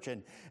church,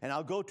 and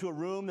I'll go to a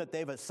room that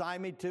they've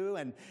assigned me to,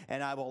 and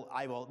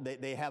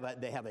they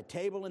have a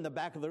table in the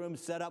back of the room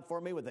set up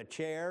for me with a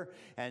chair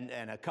and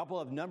a couple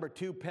of number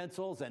 2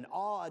 pencils and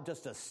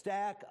just a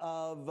stack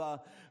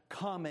of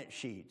comment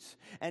sheets.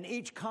 And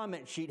each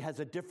comment sheet has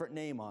a different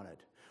name on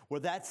it, where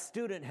that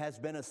student has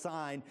been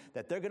assigned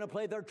that they're going to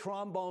play their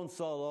trombone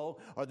solo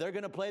or they're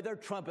going to play their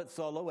trumpet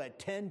solo at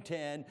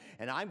 10:10,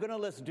 and I'm going to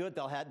listen to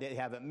it. They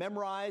have it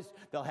memorized.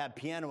 They'll have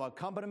piano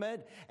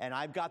accompaniment, and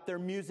I've got their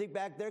music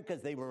back there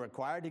because they were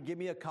required to give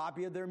me a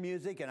copy of their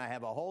music, and I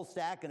have a whole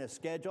stack and a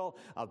schedule,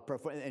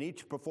 and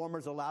each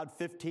performer's allowed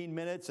 15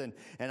 minutes, and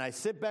I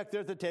sit back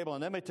there at the table,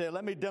 and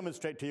let me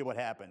demonstrate to you what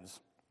happens.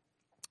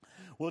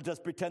 We'll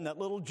just pretend that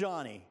little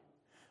Johnny's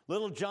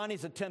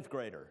a 10th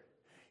grader.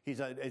 He's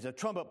a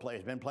trumpet player.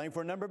 He's been playing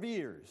for a number of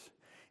years.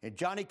 And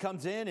Johnny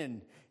comes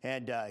in,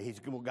 and he's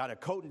got a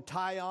coat and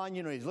tie on.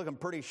 He's looking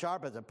pretty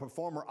sharp as a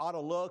performer ought to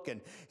look. And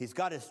he's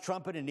got his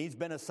trumpet, and he's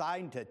been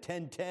assigned to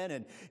 10:10.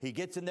 And he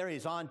gets in there.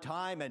 He's on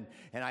time. And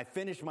I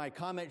finish my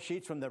comment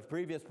sheets from the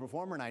previous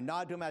performer, and I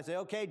nod to him. I say,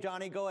 "Okay,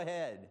 Johnny, go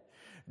ahead."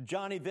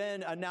 Johnny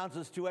then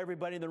announces to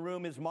everybody in the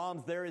room, his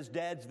mom's there, his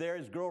dad's there,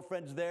 his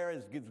girlfriend's there,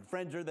 his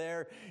friends are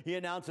there. He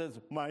announces,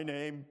 "My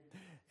name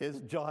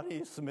is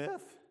Johnny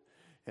Smith,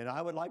 and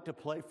I would like to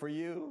play for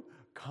you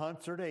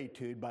Concert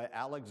Etude by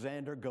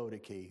Alexander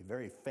Godeke."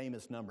 Very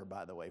famous number,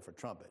 by the way, for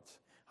trumpets.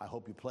 I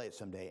hope you play it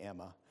someday,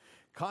 Emma.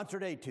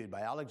 Concert Etude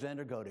by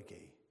Alexander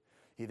Godeke.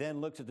 He then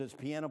looks at this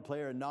piano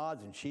player and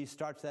nods, and he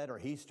starts that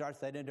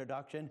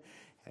introduction,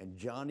 and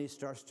Johnny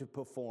starts to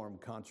perform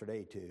Concert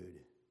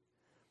Etude.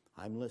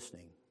 I'm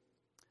listening.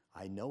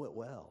 I know it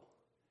well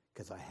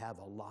because I have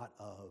a lot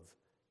of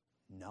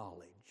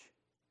knowledge.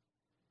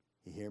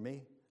 You hear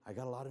me? I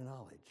got a lot of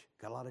knowledge,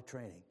 got a lot of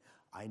training.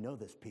 I know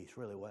this piece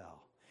really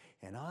well.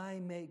 And I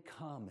make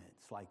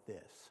comments like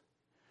this.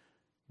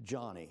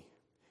 Johnny,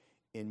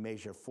 in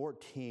measure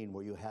 14,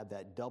 where you have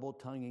that double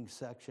tonguing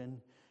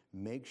section,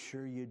 make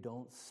sure you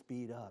don't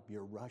speed up.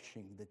 You're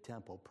rushing the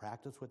tempo.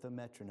 Practice with a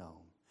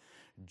metronome.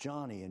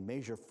 Johnny, in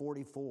measure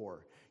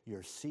 44,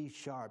 your C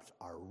sharps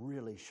are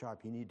really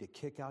sharp. You need to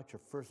kick out your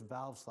first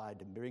valve slide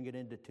to bring it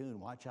into tune.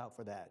 Watch out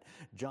for that.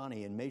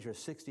 Johnny, in measure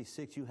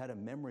 66, you had a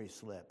memory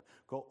slip.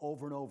 Go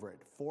over and over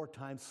it, 4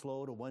 times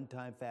slow to 1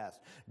 time fast.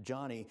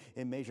 Johnny,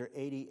 in measure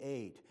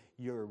 88,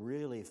 you're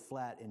really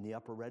flat in the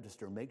upper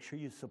register. Make sure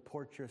you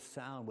support your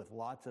sound with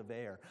lots of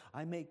air.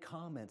 I make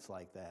comments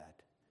like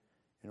that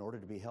in order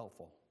to be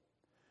helpful.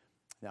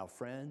 Now,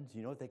 friends,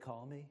 you know what they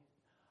call me?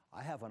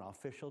 I have an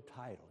official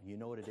title. You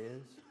know what it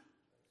is?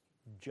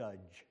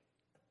 Judge.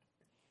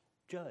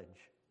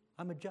 Judge.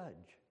 I'm a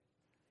judge.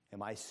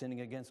 Am I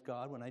sinning against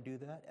God when I do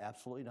that?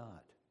 Absolutely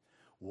not.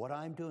 What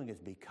I'm doing is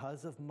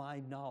because of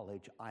my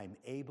knowledge, I'm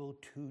able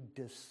to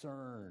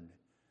discern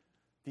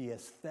the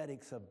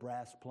aesthetics of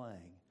brass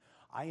playing.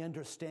 I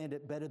understand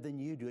it better than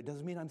you do. It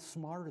doesn't mean I'm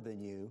smarter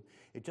than you.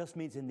 It just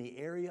means in the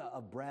area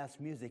of brass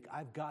music,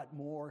 I've got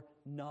more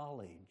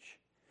knowledge.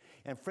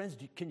 And friends,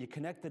 can you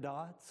connect the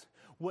dots?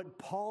 What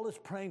Paul is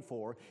praying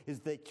for is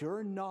that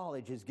your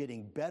knowledge is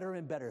getting better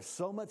and better,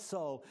 so much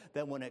so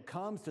that when it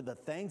comes to the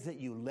things that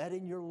you let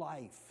in your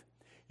life,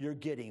 you're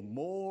getting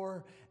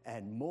more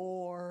and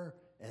more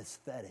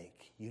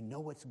aesthetic. You know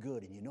what's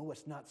good, and you know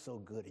what's not so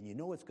good, and you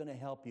know what's going to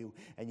help you,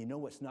 and you know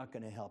what's not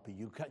going to help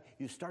you.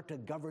 You start to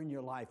govern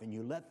your life, and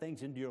you let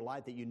things into your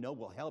life that you know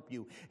will help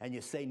you, and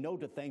you say no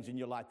to things in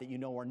your life that you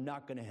know are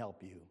not going to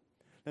help you.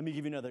 Let me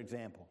give you another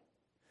example.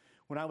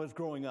 When I was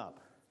growing up,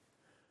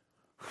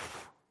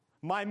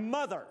 my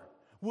mother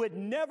would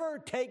never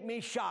take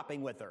me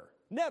shopping with her.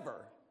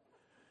 Never.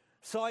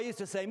 So I used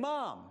to say,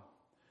 Mom,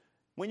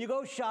 when you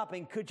go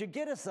shopping, could you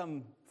get us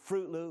some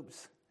Fruit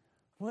Loops?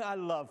 Well, I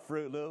love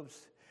Fruit Loops.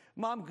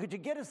 Mom, could you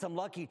get us some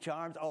Lucky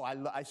Charms? Oh,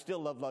 I still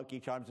love Lucky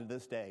Charms to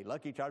this day.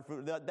 Lucky Charms,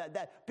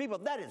 people,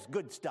 that is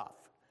good stuff.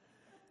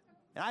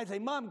 And I'd say,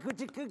 Mom,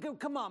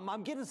 come on,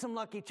 Mom, get us some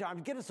Lucky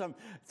Charms. Get us some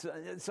Fruit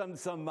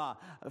Loops.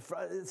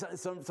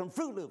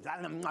 Fruit Loops.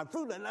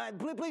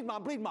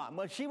 Please, Mom.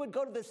 Well, she would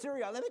go to the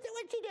cereal. Let me tell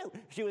you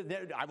what she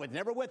do. I was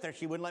never with her.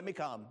 She wouldn't let me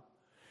come.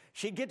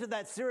 She'd get to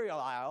that cereal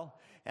aisle,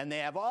 and they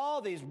have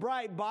all these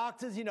bright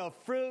boxes,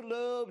 Fruit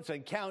Loops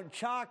and Count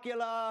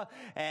Chocula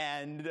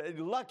and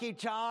Lucky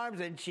Charms,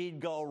 and she'd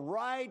go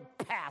right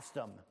past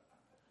them.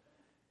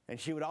 And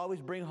she would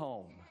always bring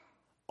home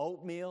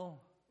oatmeal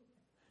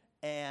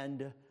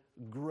and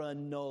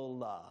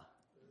granola.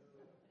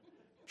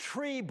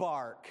 Tree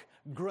bark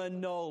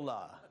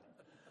granola.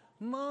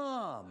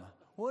 Mom,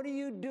 what are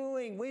you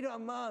doing? We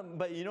don't, Mom.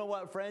 But you know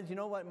what, friends? You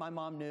know what my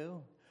mom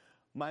knew?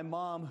 My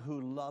mom,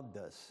 who loved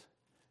us,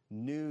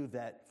 knew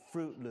that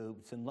Fruit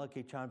Loops and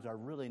Lucky Charms are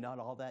really not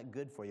all that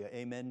good for you.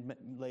 Amen,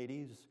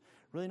 ladies?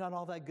 Really not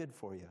all that good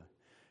for you.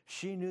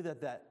 She knew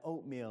that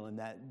oatmeal and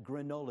that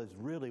granola is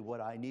really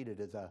what I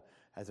needed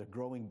as a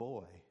growing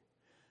boy.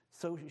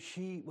 So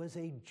she was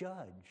a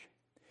judge.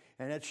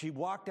 And as she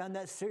walked down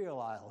that cereal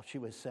aisle, she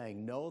was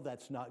saying, no,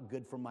 that's not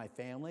good for my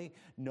family.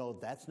 No,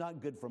 that's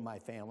not good for my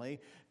family.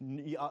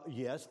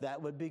 Yes,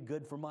 that would be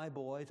good for my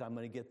boys. I'm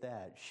going to get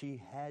that.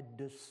 She had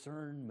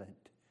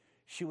discernment.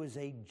 She was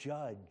a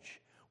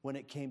judge when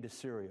it came to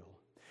cereal.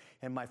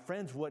 And my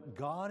friends, what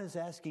God is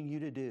asking you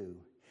to do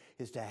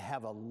is to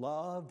have a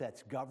love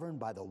that's governed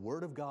by the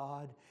Word of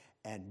God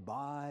and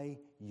by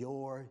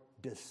your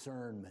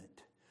discernment.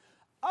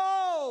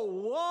 Oh,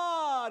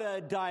 what a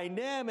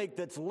dynamic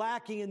that's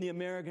lacking in the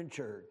American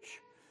church.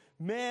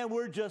 Man,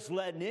 we're just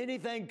letting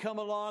anything come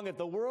along. If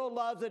the world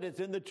loves it, it's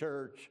in the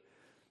church.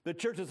 The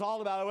church is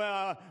all about,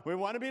 well, we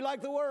want to be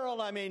like the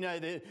world. I mean,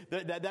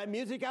 that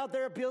music out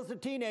there appeals to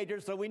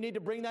teenagers, so we need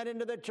to bring that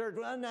into the church.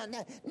 Well,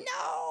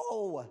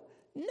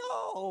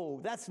 no,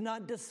 that's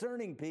not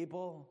discerning,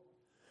 people.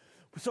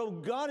 So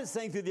God is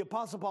saying through the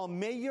Apostle Paul,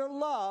 may your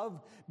love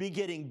be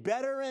getting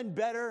better and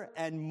better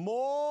and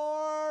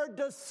more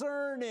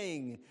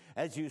discerning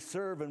as you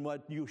serve in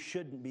what you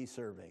shouldn't be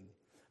serving.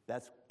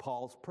 That's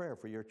Paul's prayer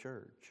for your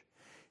church.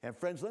 And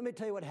friends, let me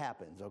tell you what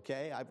happens,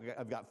 okay?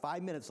 I've got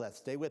 5 minutes left.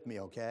 Stay with me,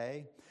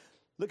 okay?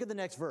 Look at the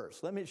next verse.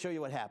 Let me show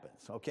you what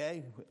happens,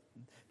 okay?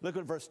 Look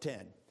at verse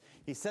 10.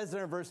 He says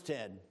there in verse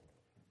 10,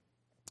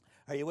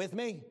 are you with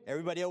me?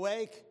 Everybody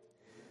awake?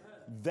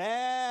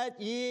 That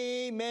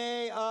ye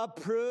may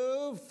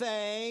approve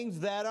things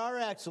that are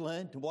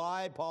excellent.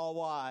 Why, Paul,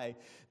 why?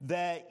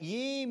 That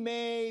ye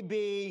may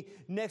be,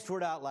 next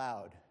word out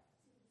loud.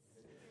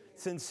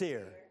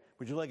 Sincere.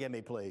 Would you look at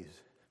me, please?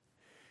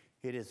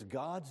 It is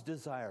God's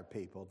desire,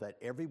 people, that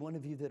every one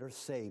of you that are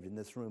saved in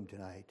this room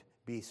tonight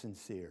be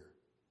sincere.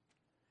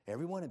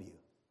 Every one of you.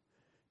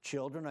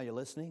 Children, are you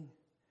listening?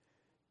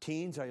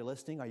 Teens, are you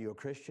listening? Are you a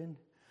Christian?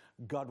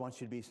 God wants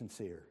you to be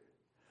sincere.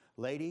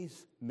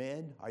 Ladies,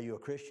 men, are you a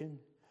Christian?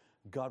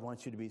 God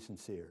wants you to be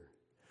sincere.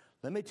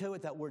 Let me tell you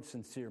what that word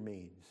sincere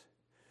means.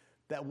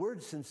 That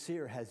word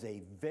sincere has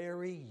a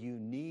very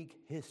unique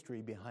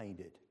history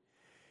behind it.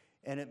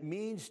 And it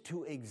means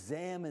to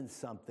examine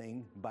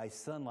something by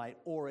sunlight,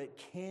 or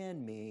it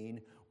can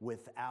mean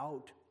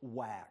without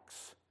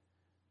wax.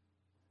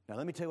 Now,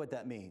 let me tell you what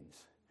that means.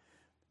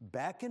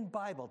 Back in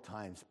Bible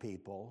times,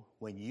 people,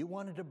 when you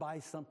wanted to buy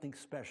something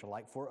special,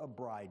 like for a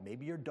bride,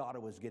 maybe your daughter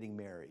was getting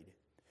married,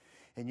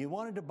 and you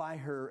wanted to buy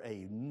her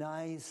a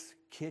nice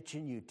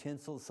kitchen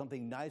utensil,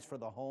 something nice for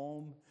the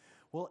home,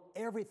 well,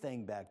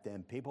 everything back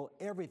then, people,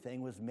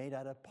 everything was made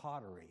out of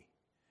pottery.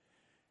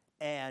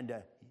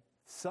 And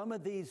some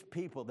of these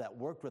people that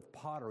worked with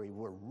pottery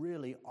were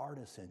really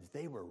artisans.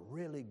 They were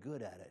really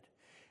good at it.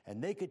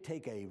 And they could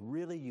take a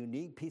really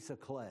unique piece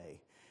of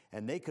clay,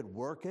 and they could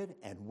work it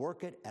and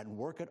work it and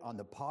work it on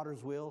the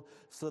potter's wheel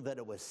so that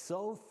it was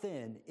so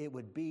thin it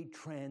would be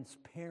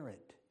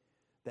transparent,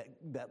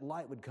 that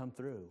light would come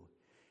through.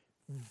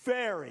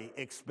 Very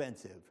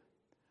expensive.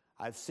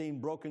 I've seen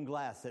broken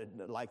glass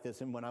like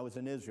this when I was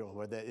in Israel,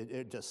 where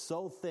it just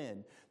so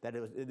thin that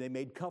they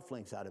made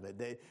cufflinks out of it.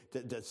 They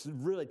just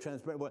really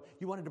transparent. Well,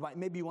 you wanted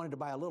to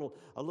buy a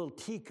little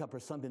teacup or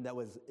something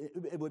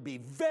it would be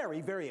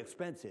very, very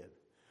expensive.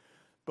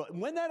 But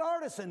when that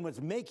artisan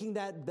was making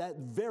that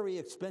very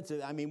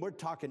expensive, I mean, we're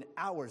talking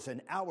hours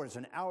and hours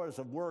and hours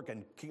of work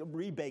and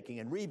rebaking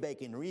and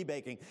rebaking and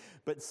rebaking.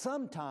 But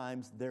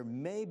sometimes there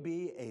may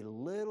be a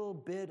little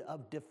bit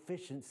of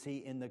deficiency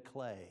in the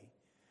clay.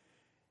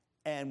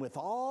 And with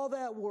all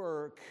that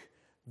work,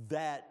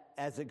 that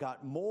as it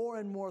got more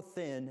and more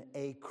thin,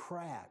 a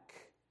crack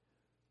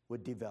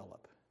would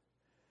develop.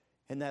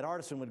 And that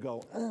artisan would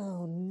go,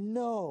 oh,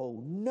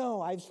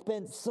 no, I've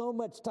spent so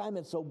much time.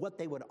 And so what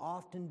they would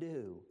often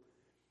do,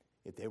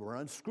 if they were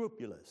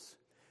unscrupulous,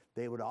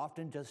 they would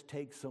often just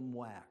take some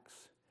wax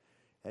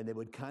and they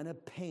would kind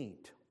of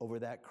paint over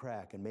that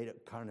crack and make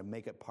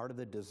it part of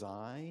the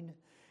design,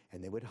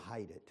 and they would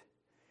hide it.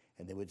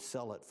 And they would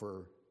sell it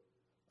for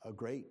a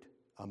great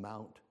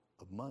amount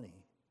of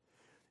money.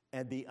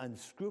 And the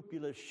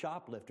unscrupulous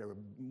shoplifter,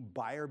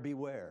 buyer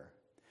beware,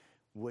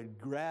 would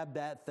grab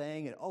that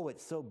thing and, oh,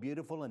 it's so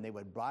beautiful, and they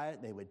would buy it,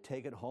 and they would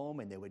take it home,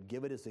 and they would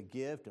give it as a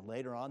gift, and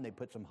later on they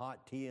put some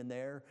hot tea in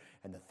there,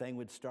 and the thing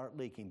would start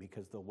leaking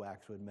because the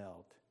wax would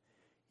melt.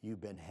 You've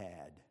been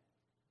had.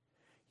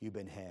 You've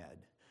been had.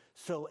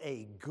 So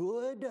a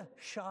good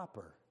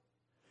shopper,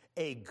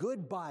 a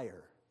good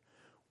buyer,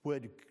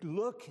 would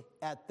look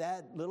at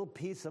that little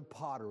piece of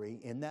pottery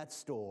in that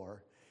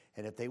store,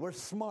 and if they were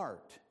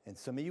smart, and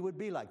some of you would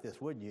be like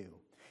this, wouldn't you?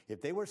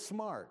 If they were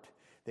smart,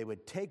 they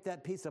would take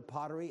that piece of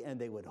pottery and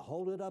they would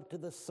hold it up to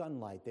the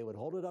sunlight. They would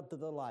hold it up to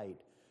the light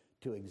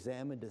to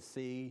examine to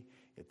see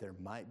if there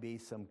might be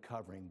some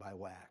covering by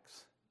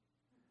wax.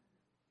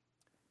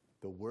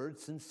 The word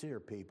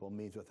sincere, people,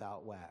 means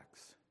without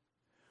wax.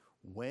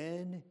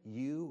 When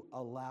you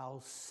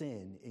allow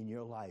sin in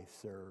your life,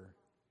 sir,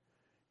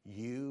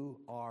 you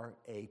are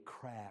a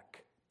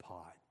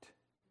crackpot.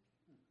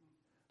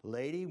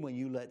 Lady, when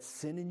you let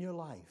sin in your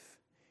life,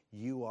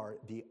 you are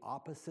the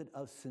opposite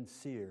of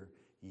sincere.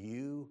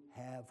 You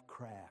have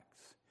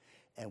cracks.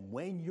 And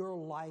when your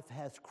life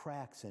has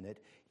cracks in it,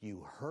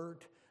 you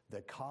hurt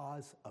the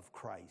cause of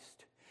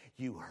Christ.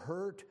 You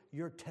hurt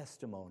your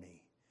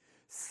testimony.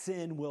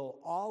 Sin will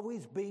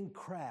always bring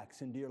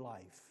cracks into your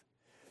life.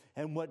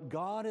 And what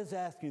God is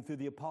asking through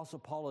the Apostle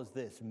Paul is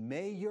this: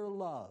 may your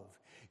love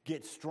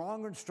get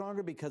stronger and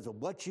stronger because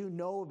of what you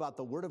know about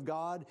the Word of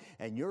God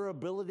and your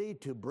ability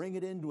to bring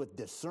it in with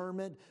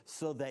discernment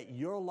so that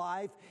your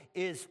life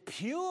is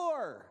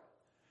pure,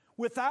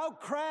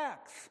 without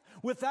cracks,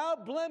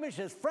 without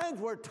blemishes. Friends,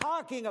 we're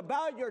talking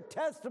about your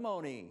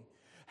testimony.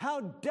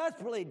 How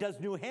desperately does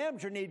New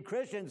Hampshire need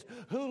Christians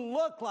who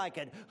look like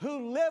it,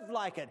 who live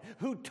like it,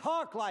 who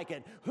talk like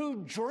it,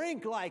 who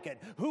drink like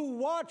it, who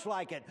watch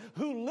like it,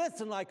 who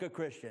listen like a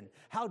Christian?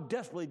 How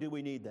desperately do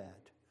we need that?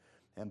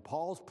 And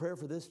Paul's prayer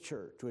for this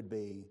church would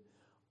be,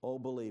 oh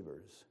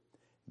believers,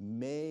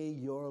 may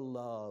your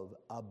love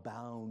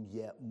abound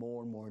yet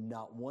more and more.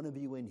 Not one of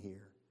you in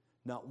here,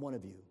 not one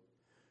of you,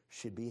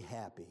 should be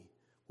happy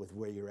with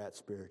where you're at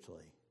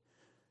spiritually.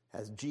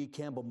 As G.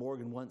 Campbell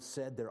Morgan once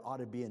said, there ought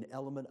to be an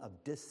element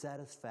of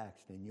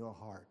dissatisfaction in your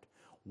heart,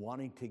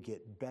 wanting to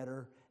get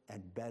better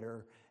and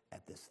better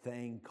at this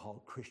thing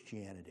called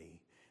Christianity.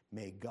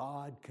 May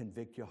God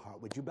convict your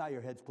heart. Would you bow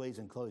your heads, please,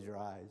 and close your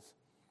eyes?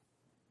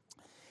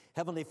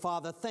 Heavenly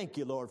Father, thank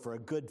you, Lord, for a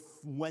good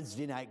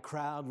Wednesday night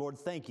crowd. Lord,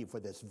 thank you for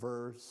this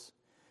verse.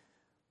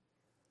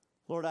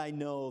 Lord, I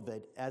know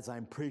that as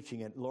I'm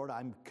preaching it, Lord,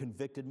 I'm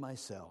convicted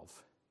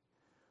myself.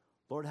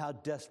 Lord, how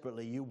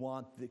desperately you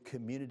want the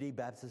Community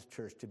Baptist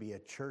Church to be a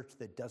church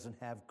that doesn't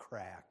have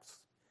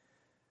cracks,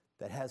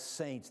 that has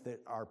saints that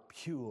are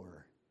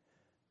pure,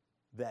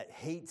 that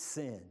hate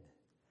sin,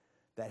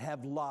 that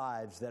have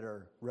lives that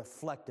are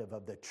reflective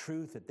of the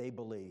truth that they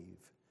believe.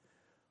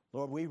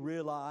 Lord, we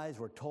realize,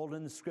 we're told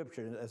in the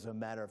Scripture as a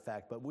matter of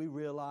fact, but we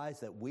realize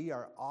that we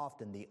are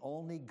often the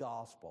only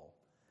gospel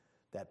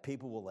that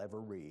people will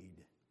ever read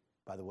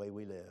by the way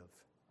we live.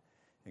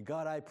 And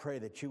God, I pray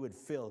that you would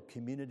fill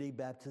Community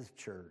Baptist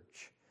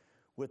Church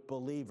with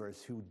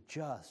believers who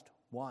just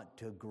want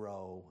to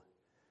grow.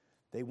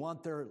 They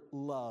want their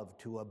love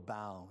to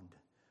abound.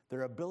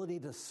 Their ability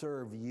to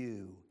serve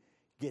you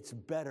gets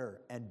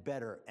better and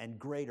better and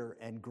greater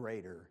and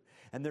greater.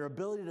 And their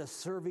ability to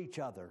serve each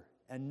other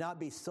and not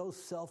be so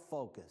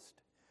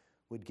self-focused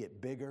would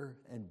get bigger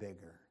and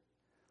bigger.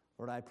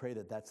 Lord, I pray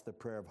that that's the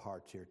prayer of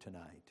hearts here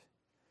tonight.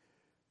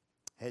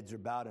 Heads are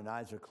bowed and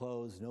eyes are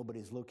closed.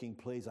 Nobody's looking.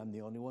 Please, I'm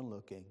the only one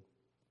looking.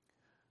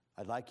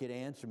 I'd like you to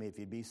answer me if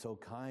you'd be so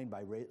kind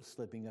by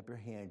slipping up your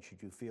hand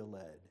should you feel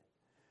led.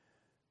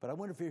 But I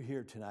wonder if you're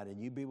here tonight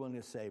and you'd be willing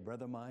to say,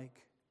 Brother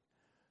Mike,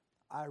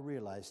 I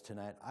realize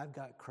tonight I've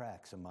got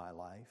cracks in my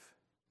life.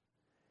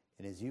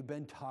 And as you've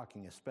been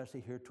talking,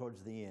 especially here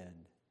towards the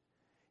end,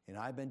 and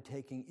I've been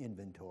taking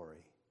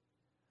inventory,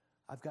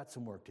 I've got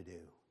some work to do.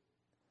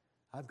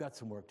 I've got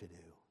some work to do.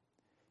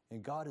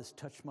 And God has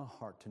touched my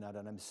heart tonight,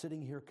 and I'm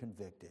sitting here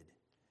convicted.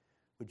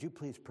 Would you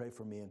please pray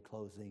for me in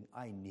closing?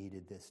 I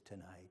needed this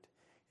tonight,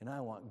 and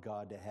I want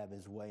God to have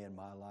his way in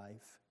my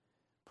life.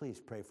 Please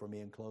pray for me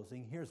in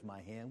closing. Here's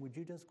my hand. Would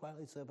you just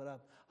quietly slip it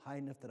up high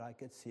enough that I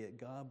could see it?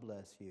 God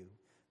bless you.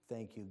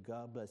 Thank you.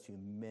 God bless you,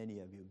 many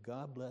of you.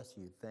 God bless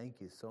you.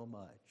 Thank you so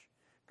much.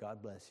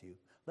 God bless you.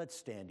 Let's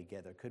stand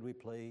together. Could we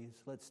please?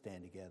 Let's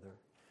stand together.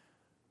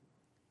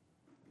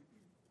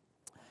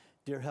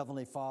 Dear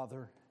Heavenly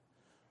Father,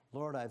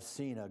 Lord, I've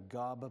seen a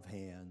gob of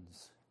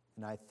hands,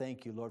 and I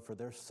thank you, Lord, for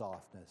their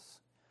softness.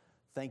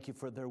 Thank you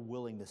for their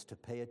willingness to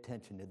pay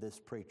attention to this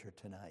preacher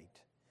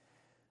tonight.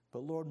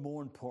 But Lord,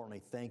 more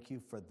importantly, thank you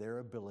for their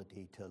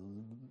ability to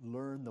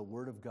learn the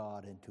Word of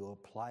God and to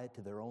apply it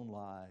to their own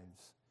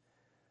lives.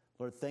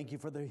 Lord, thank you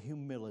for their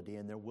humility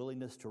and their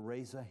willingness to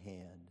raise a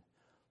hand.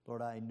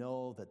 Lord, I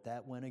know that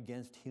that went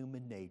against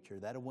human nature.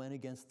 That went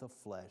against the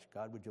flesh.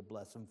 God, would you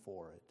bless them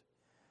for it?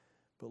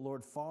 But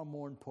Lord, far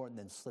more important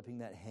than slipping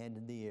that hand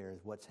in the air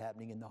is what's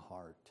happening in the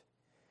heart.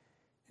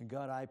 And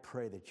God, I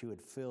pray that you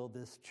would fill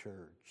this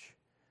church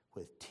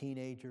with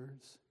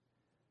teenagers,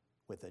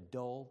 with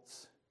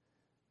adults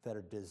that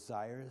are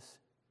desirous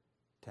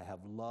to have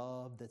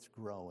love that's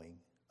growing,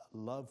 a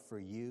love for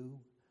you,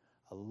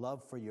 a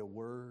love for your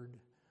word,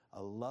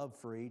 a love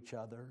for each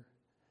other.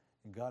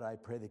 And God, I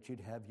pray that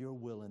you'd have your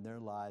will in their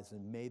lives,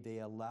 and may they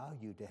allow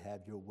you to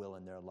have your will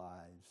in their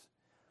lives.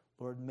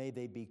 Lord, may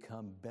they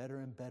become better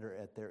and better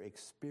at their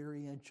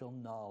experiential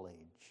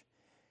knowledge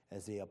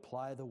as they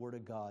apply the Word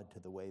of God to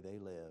the way they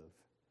live.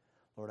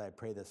 Lord, I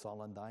pray this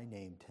all in thy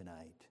name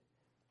tonight.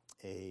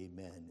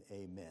 Amen.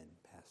 Amen,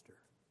 Pastor.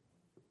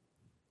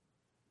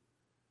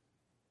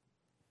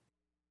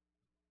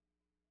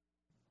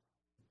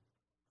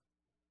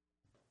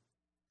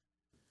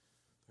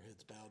 Our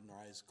heads bowed and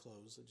our eyes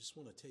closed. I just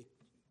want to take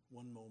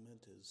one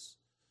moment as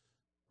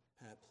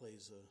Pat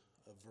plays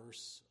a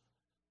verse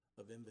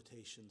of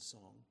invitation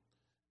song.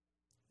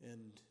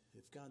 And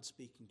if God's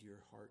speaking to your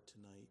heart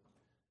tonight,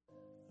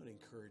 I would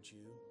encourage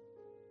you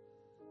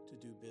to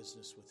do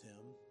business with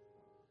him.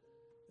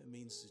 That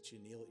means that you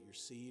kneel at your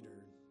seat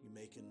or you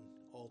make an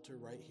altar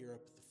right here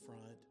up at the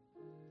front.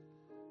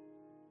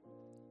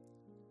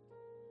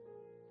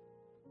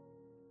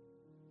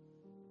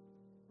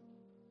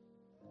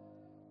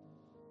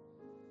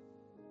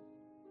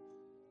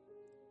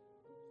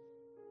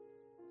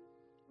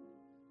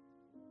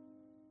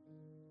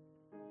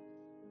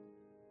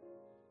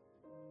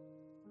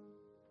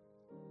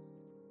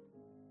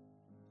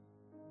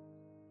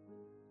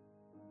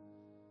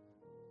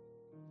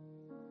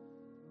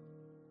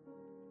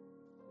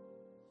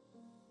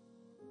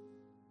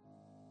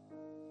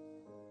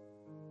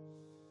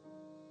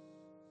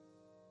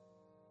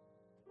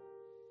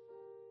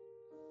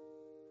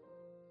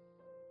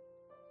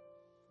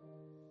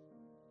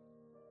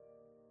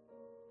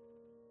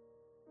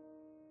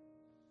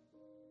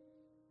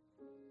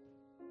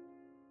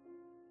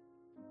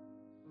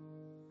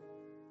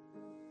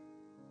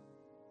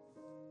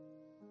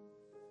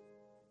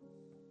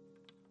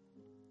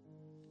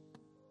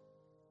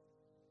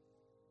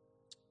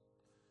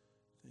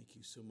 Thank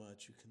you so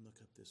much. You can look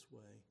up this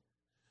way.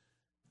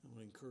 I want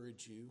to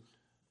encourage you,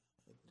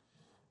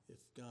 if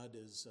God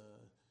has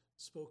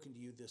spoken to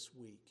you this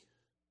week,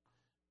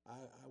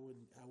 I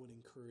would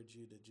encourage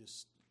you to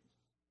just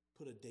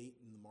put a date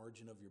in the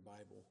margin of your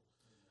Bible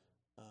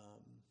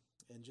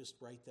and just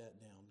write that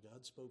down.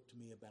 God spoke to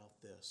me about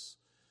this.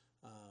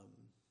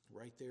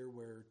 Right there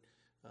where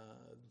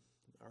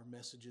our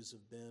messages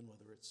have been,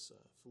 whether it's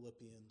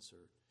Philippians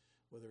or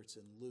whether it's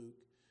in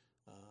Luke,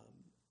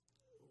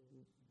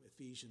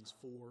 Ephesians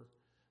 4,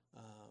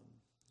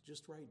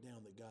 just write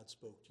down that God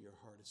spoke to your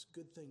heart. It's a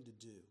good thing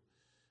to do.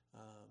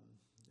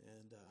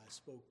 And I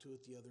spoke to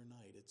it the other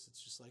night. It's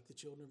just like the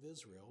children of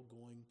Israel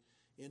going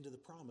into the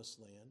promised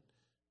land.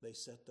 They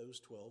set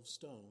those 12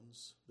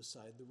 stones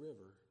beside the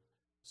river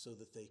so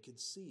that they could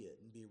see it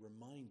and be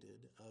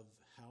reminded of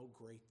how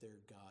great their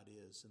God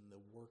is and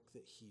the work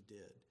that he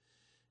did.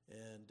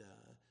 And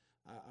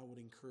I would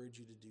encourage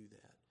you to do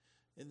that.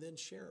 And then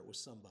share it with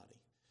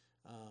somebody.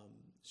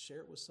 Share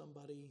it with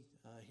somebody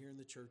here in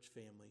the church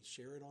family.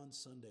 Share it on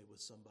Sunday with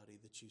somebody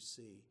that you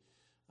see.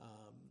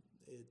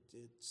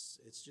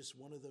 It's just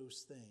one of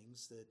those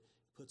things that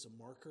puts a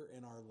marker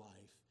in our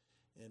life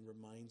and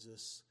reminds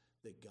us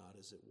that God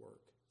is at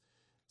work.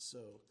 So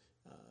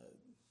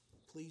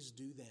please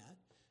do that.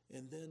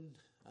 And then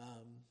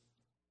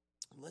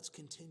let's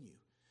continue.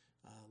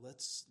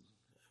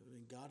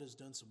 God has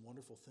done some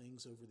wonderful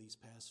things over these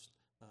past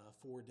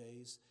 4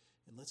 days,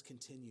 and let's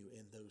continue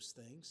in those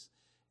things,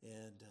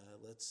 and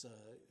let's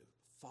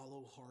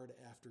follow hard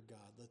after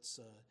God. Let's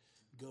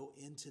go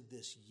into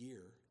this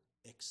year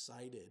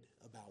excited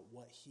about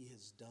what He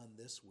has done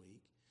this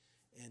week,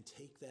 and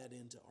take that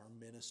into our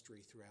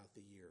ministry throughout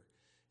the year.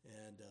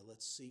 And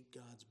let's seek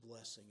God's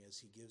blessing as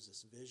He gives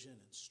us vision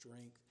and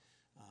strength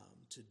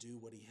to do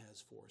what He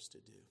has for us to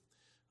do.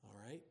 All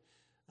right?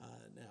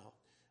 Now,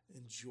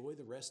 enjoy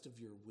the rest of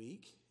your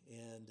week,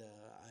 and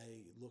I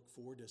look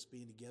forward to us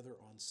being together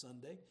on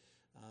Sunday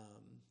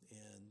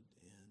and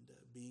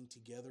being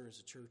together as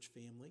a church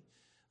family.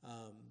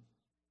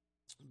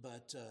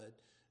 But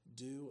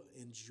do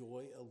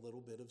enjoy a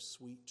little bit of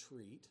sweet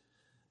treat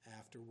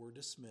after we're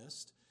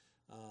dismissed.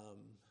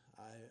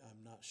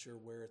 I'm not sure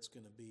where it's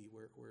going to be.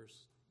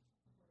 Where's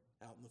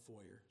out in the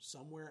foyer?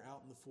 Somewhere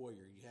out in the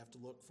foyer. You have to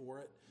look for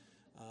it.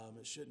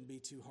 It shouldn't be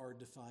too hard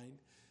to find.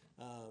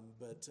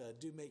 But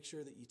do make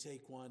sure that you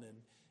take one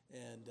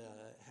and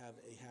have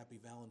a happy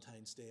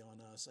Valentine's Day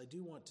on us. I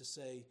do want to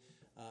say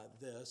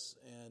this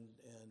and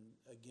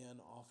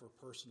again offer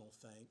personal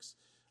thanks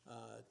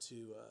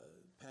to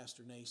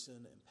Pastor Nason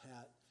and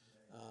Pat,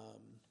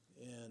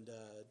 and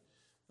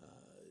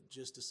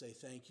just to say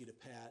thank you to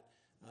Pat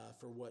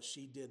for what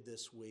she did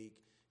this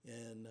week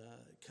in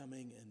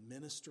coming and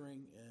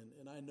ministering.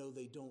 And I know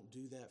they don't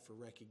do that for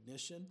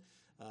recognition.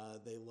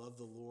 They love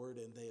the Lord,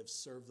 and they have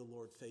served the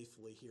Lord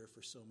faithfully here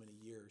for so many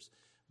years.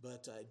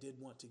 But I did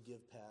want to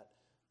give Pat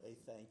a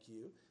thank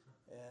you.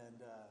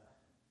 And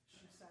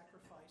she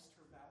sacrificed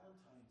her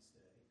Valentine's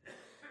Day with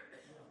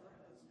her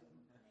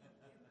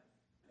husband.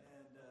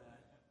 And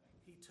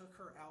he took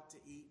her out to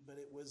eat, but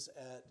it was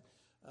at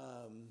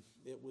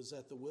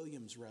the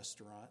Williams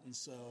restaurant. And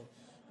so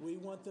we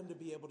want them to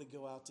be able to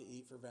go out to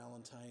eat for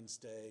Valentine's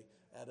Day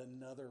at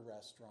another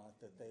restaurant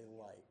that they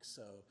like.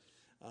 So,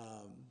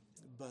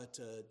 but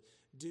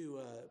do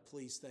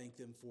please thank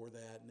them for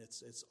that. And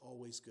it's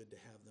always good to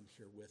have them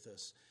here with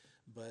us.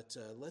 But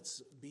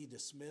let's be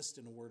dismissed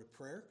in a word of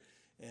prayer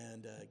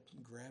and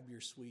grab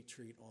your sweet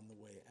treat on the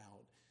way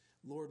out.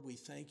 Lord, we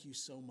thank you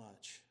so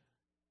much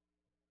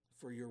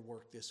for your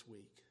work this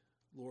week.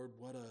 Lord,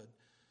 what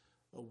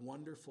a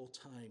wonderful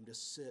time to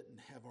sit and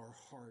have our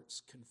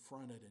hearts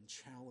confronted and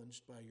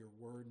challenged by your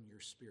word and your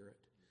spirit.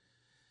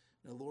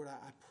 Now, Lord,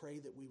 I pray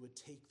that we would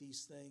take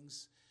these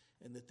things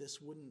and that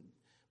this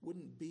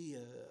wouldn't be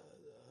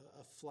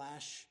a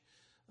flash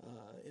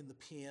in the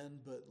pan,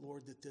 but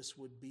Lord, that this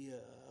would be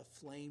a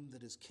flame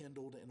that is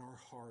kindled in our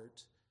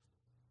heart,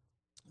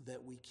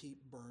 that we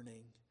keep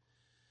burning.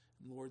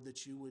 Lord,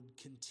 that you would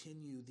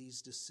continue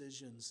these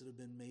decisions that have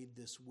been made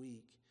this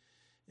week.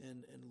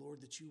 And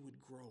Lord, that you would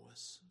grow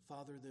us.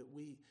 Father, that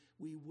we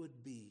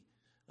would be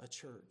a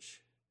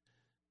church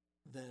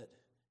that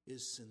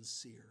is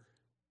sincere.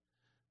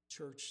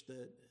 Church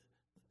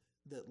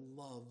that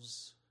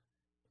loves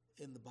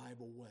in the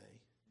Bible way.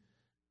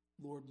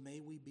 Lord, may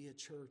we be a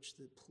church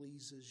that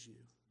pleases you.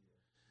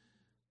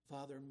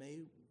 Father,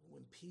 may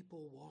when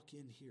people walk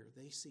in here,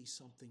 they see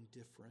something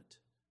different.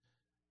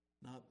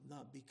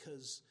 Not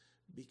because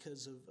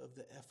of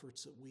the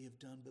efforts that we have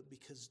done, but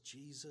because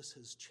Jesus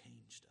has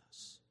changed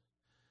us.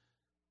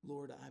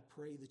 Lord, I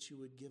pray that you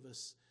would give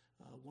us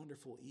a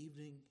wonderful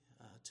evening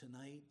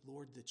tonight.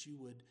 Lord, that you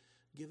would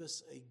give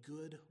us a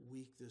good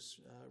week, this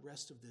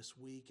rest of this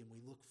week, and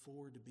we look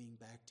forward to being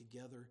back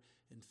together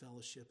in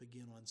fellowship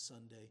again on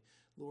Sunday.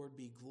 Lord,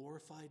 be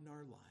glorified in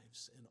our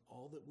lives, and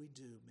all that we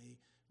do,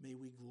 may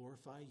we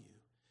glorify you.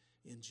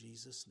 In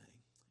Jesus'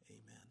 name,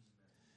 amen.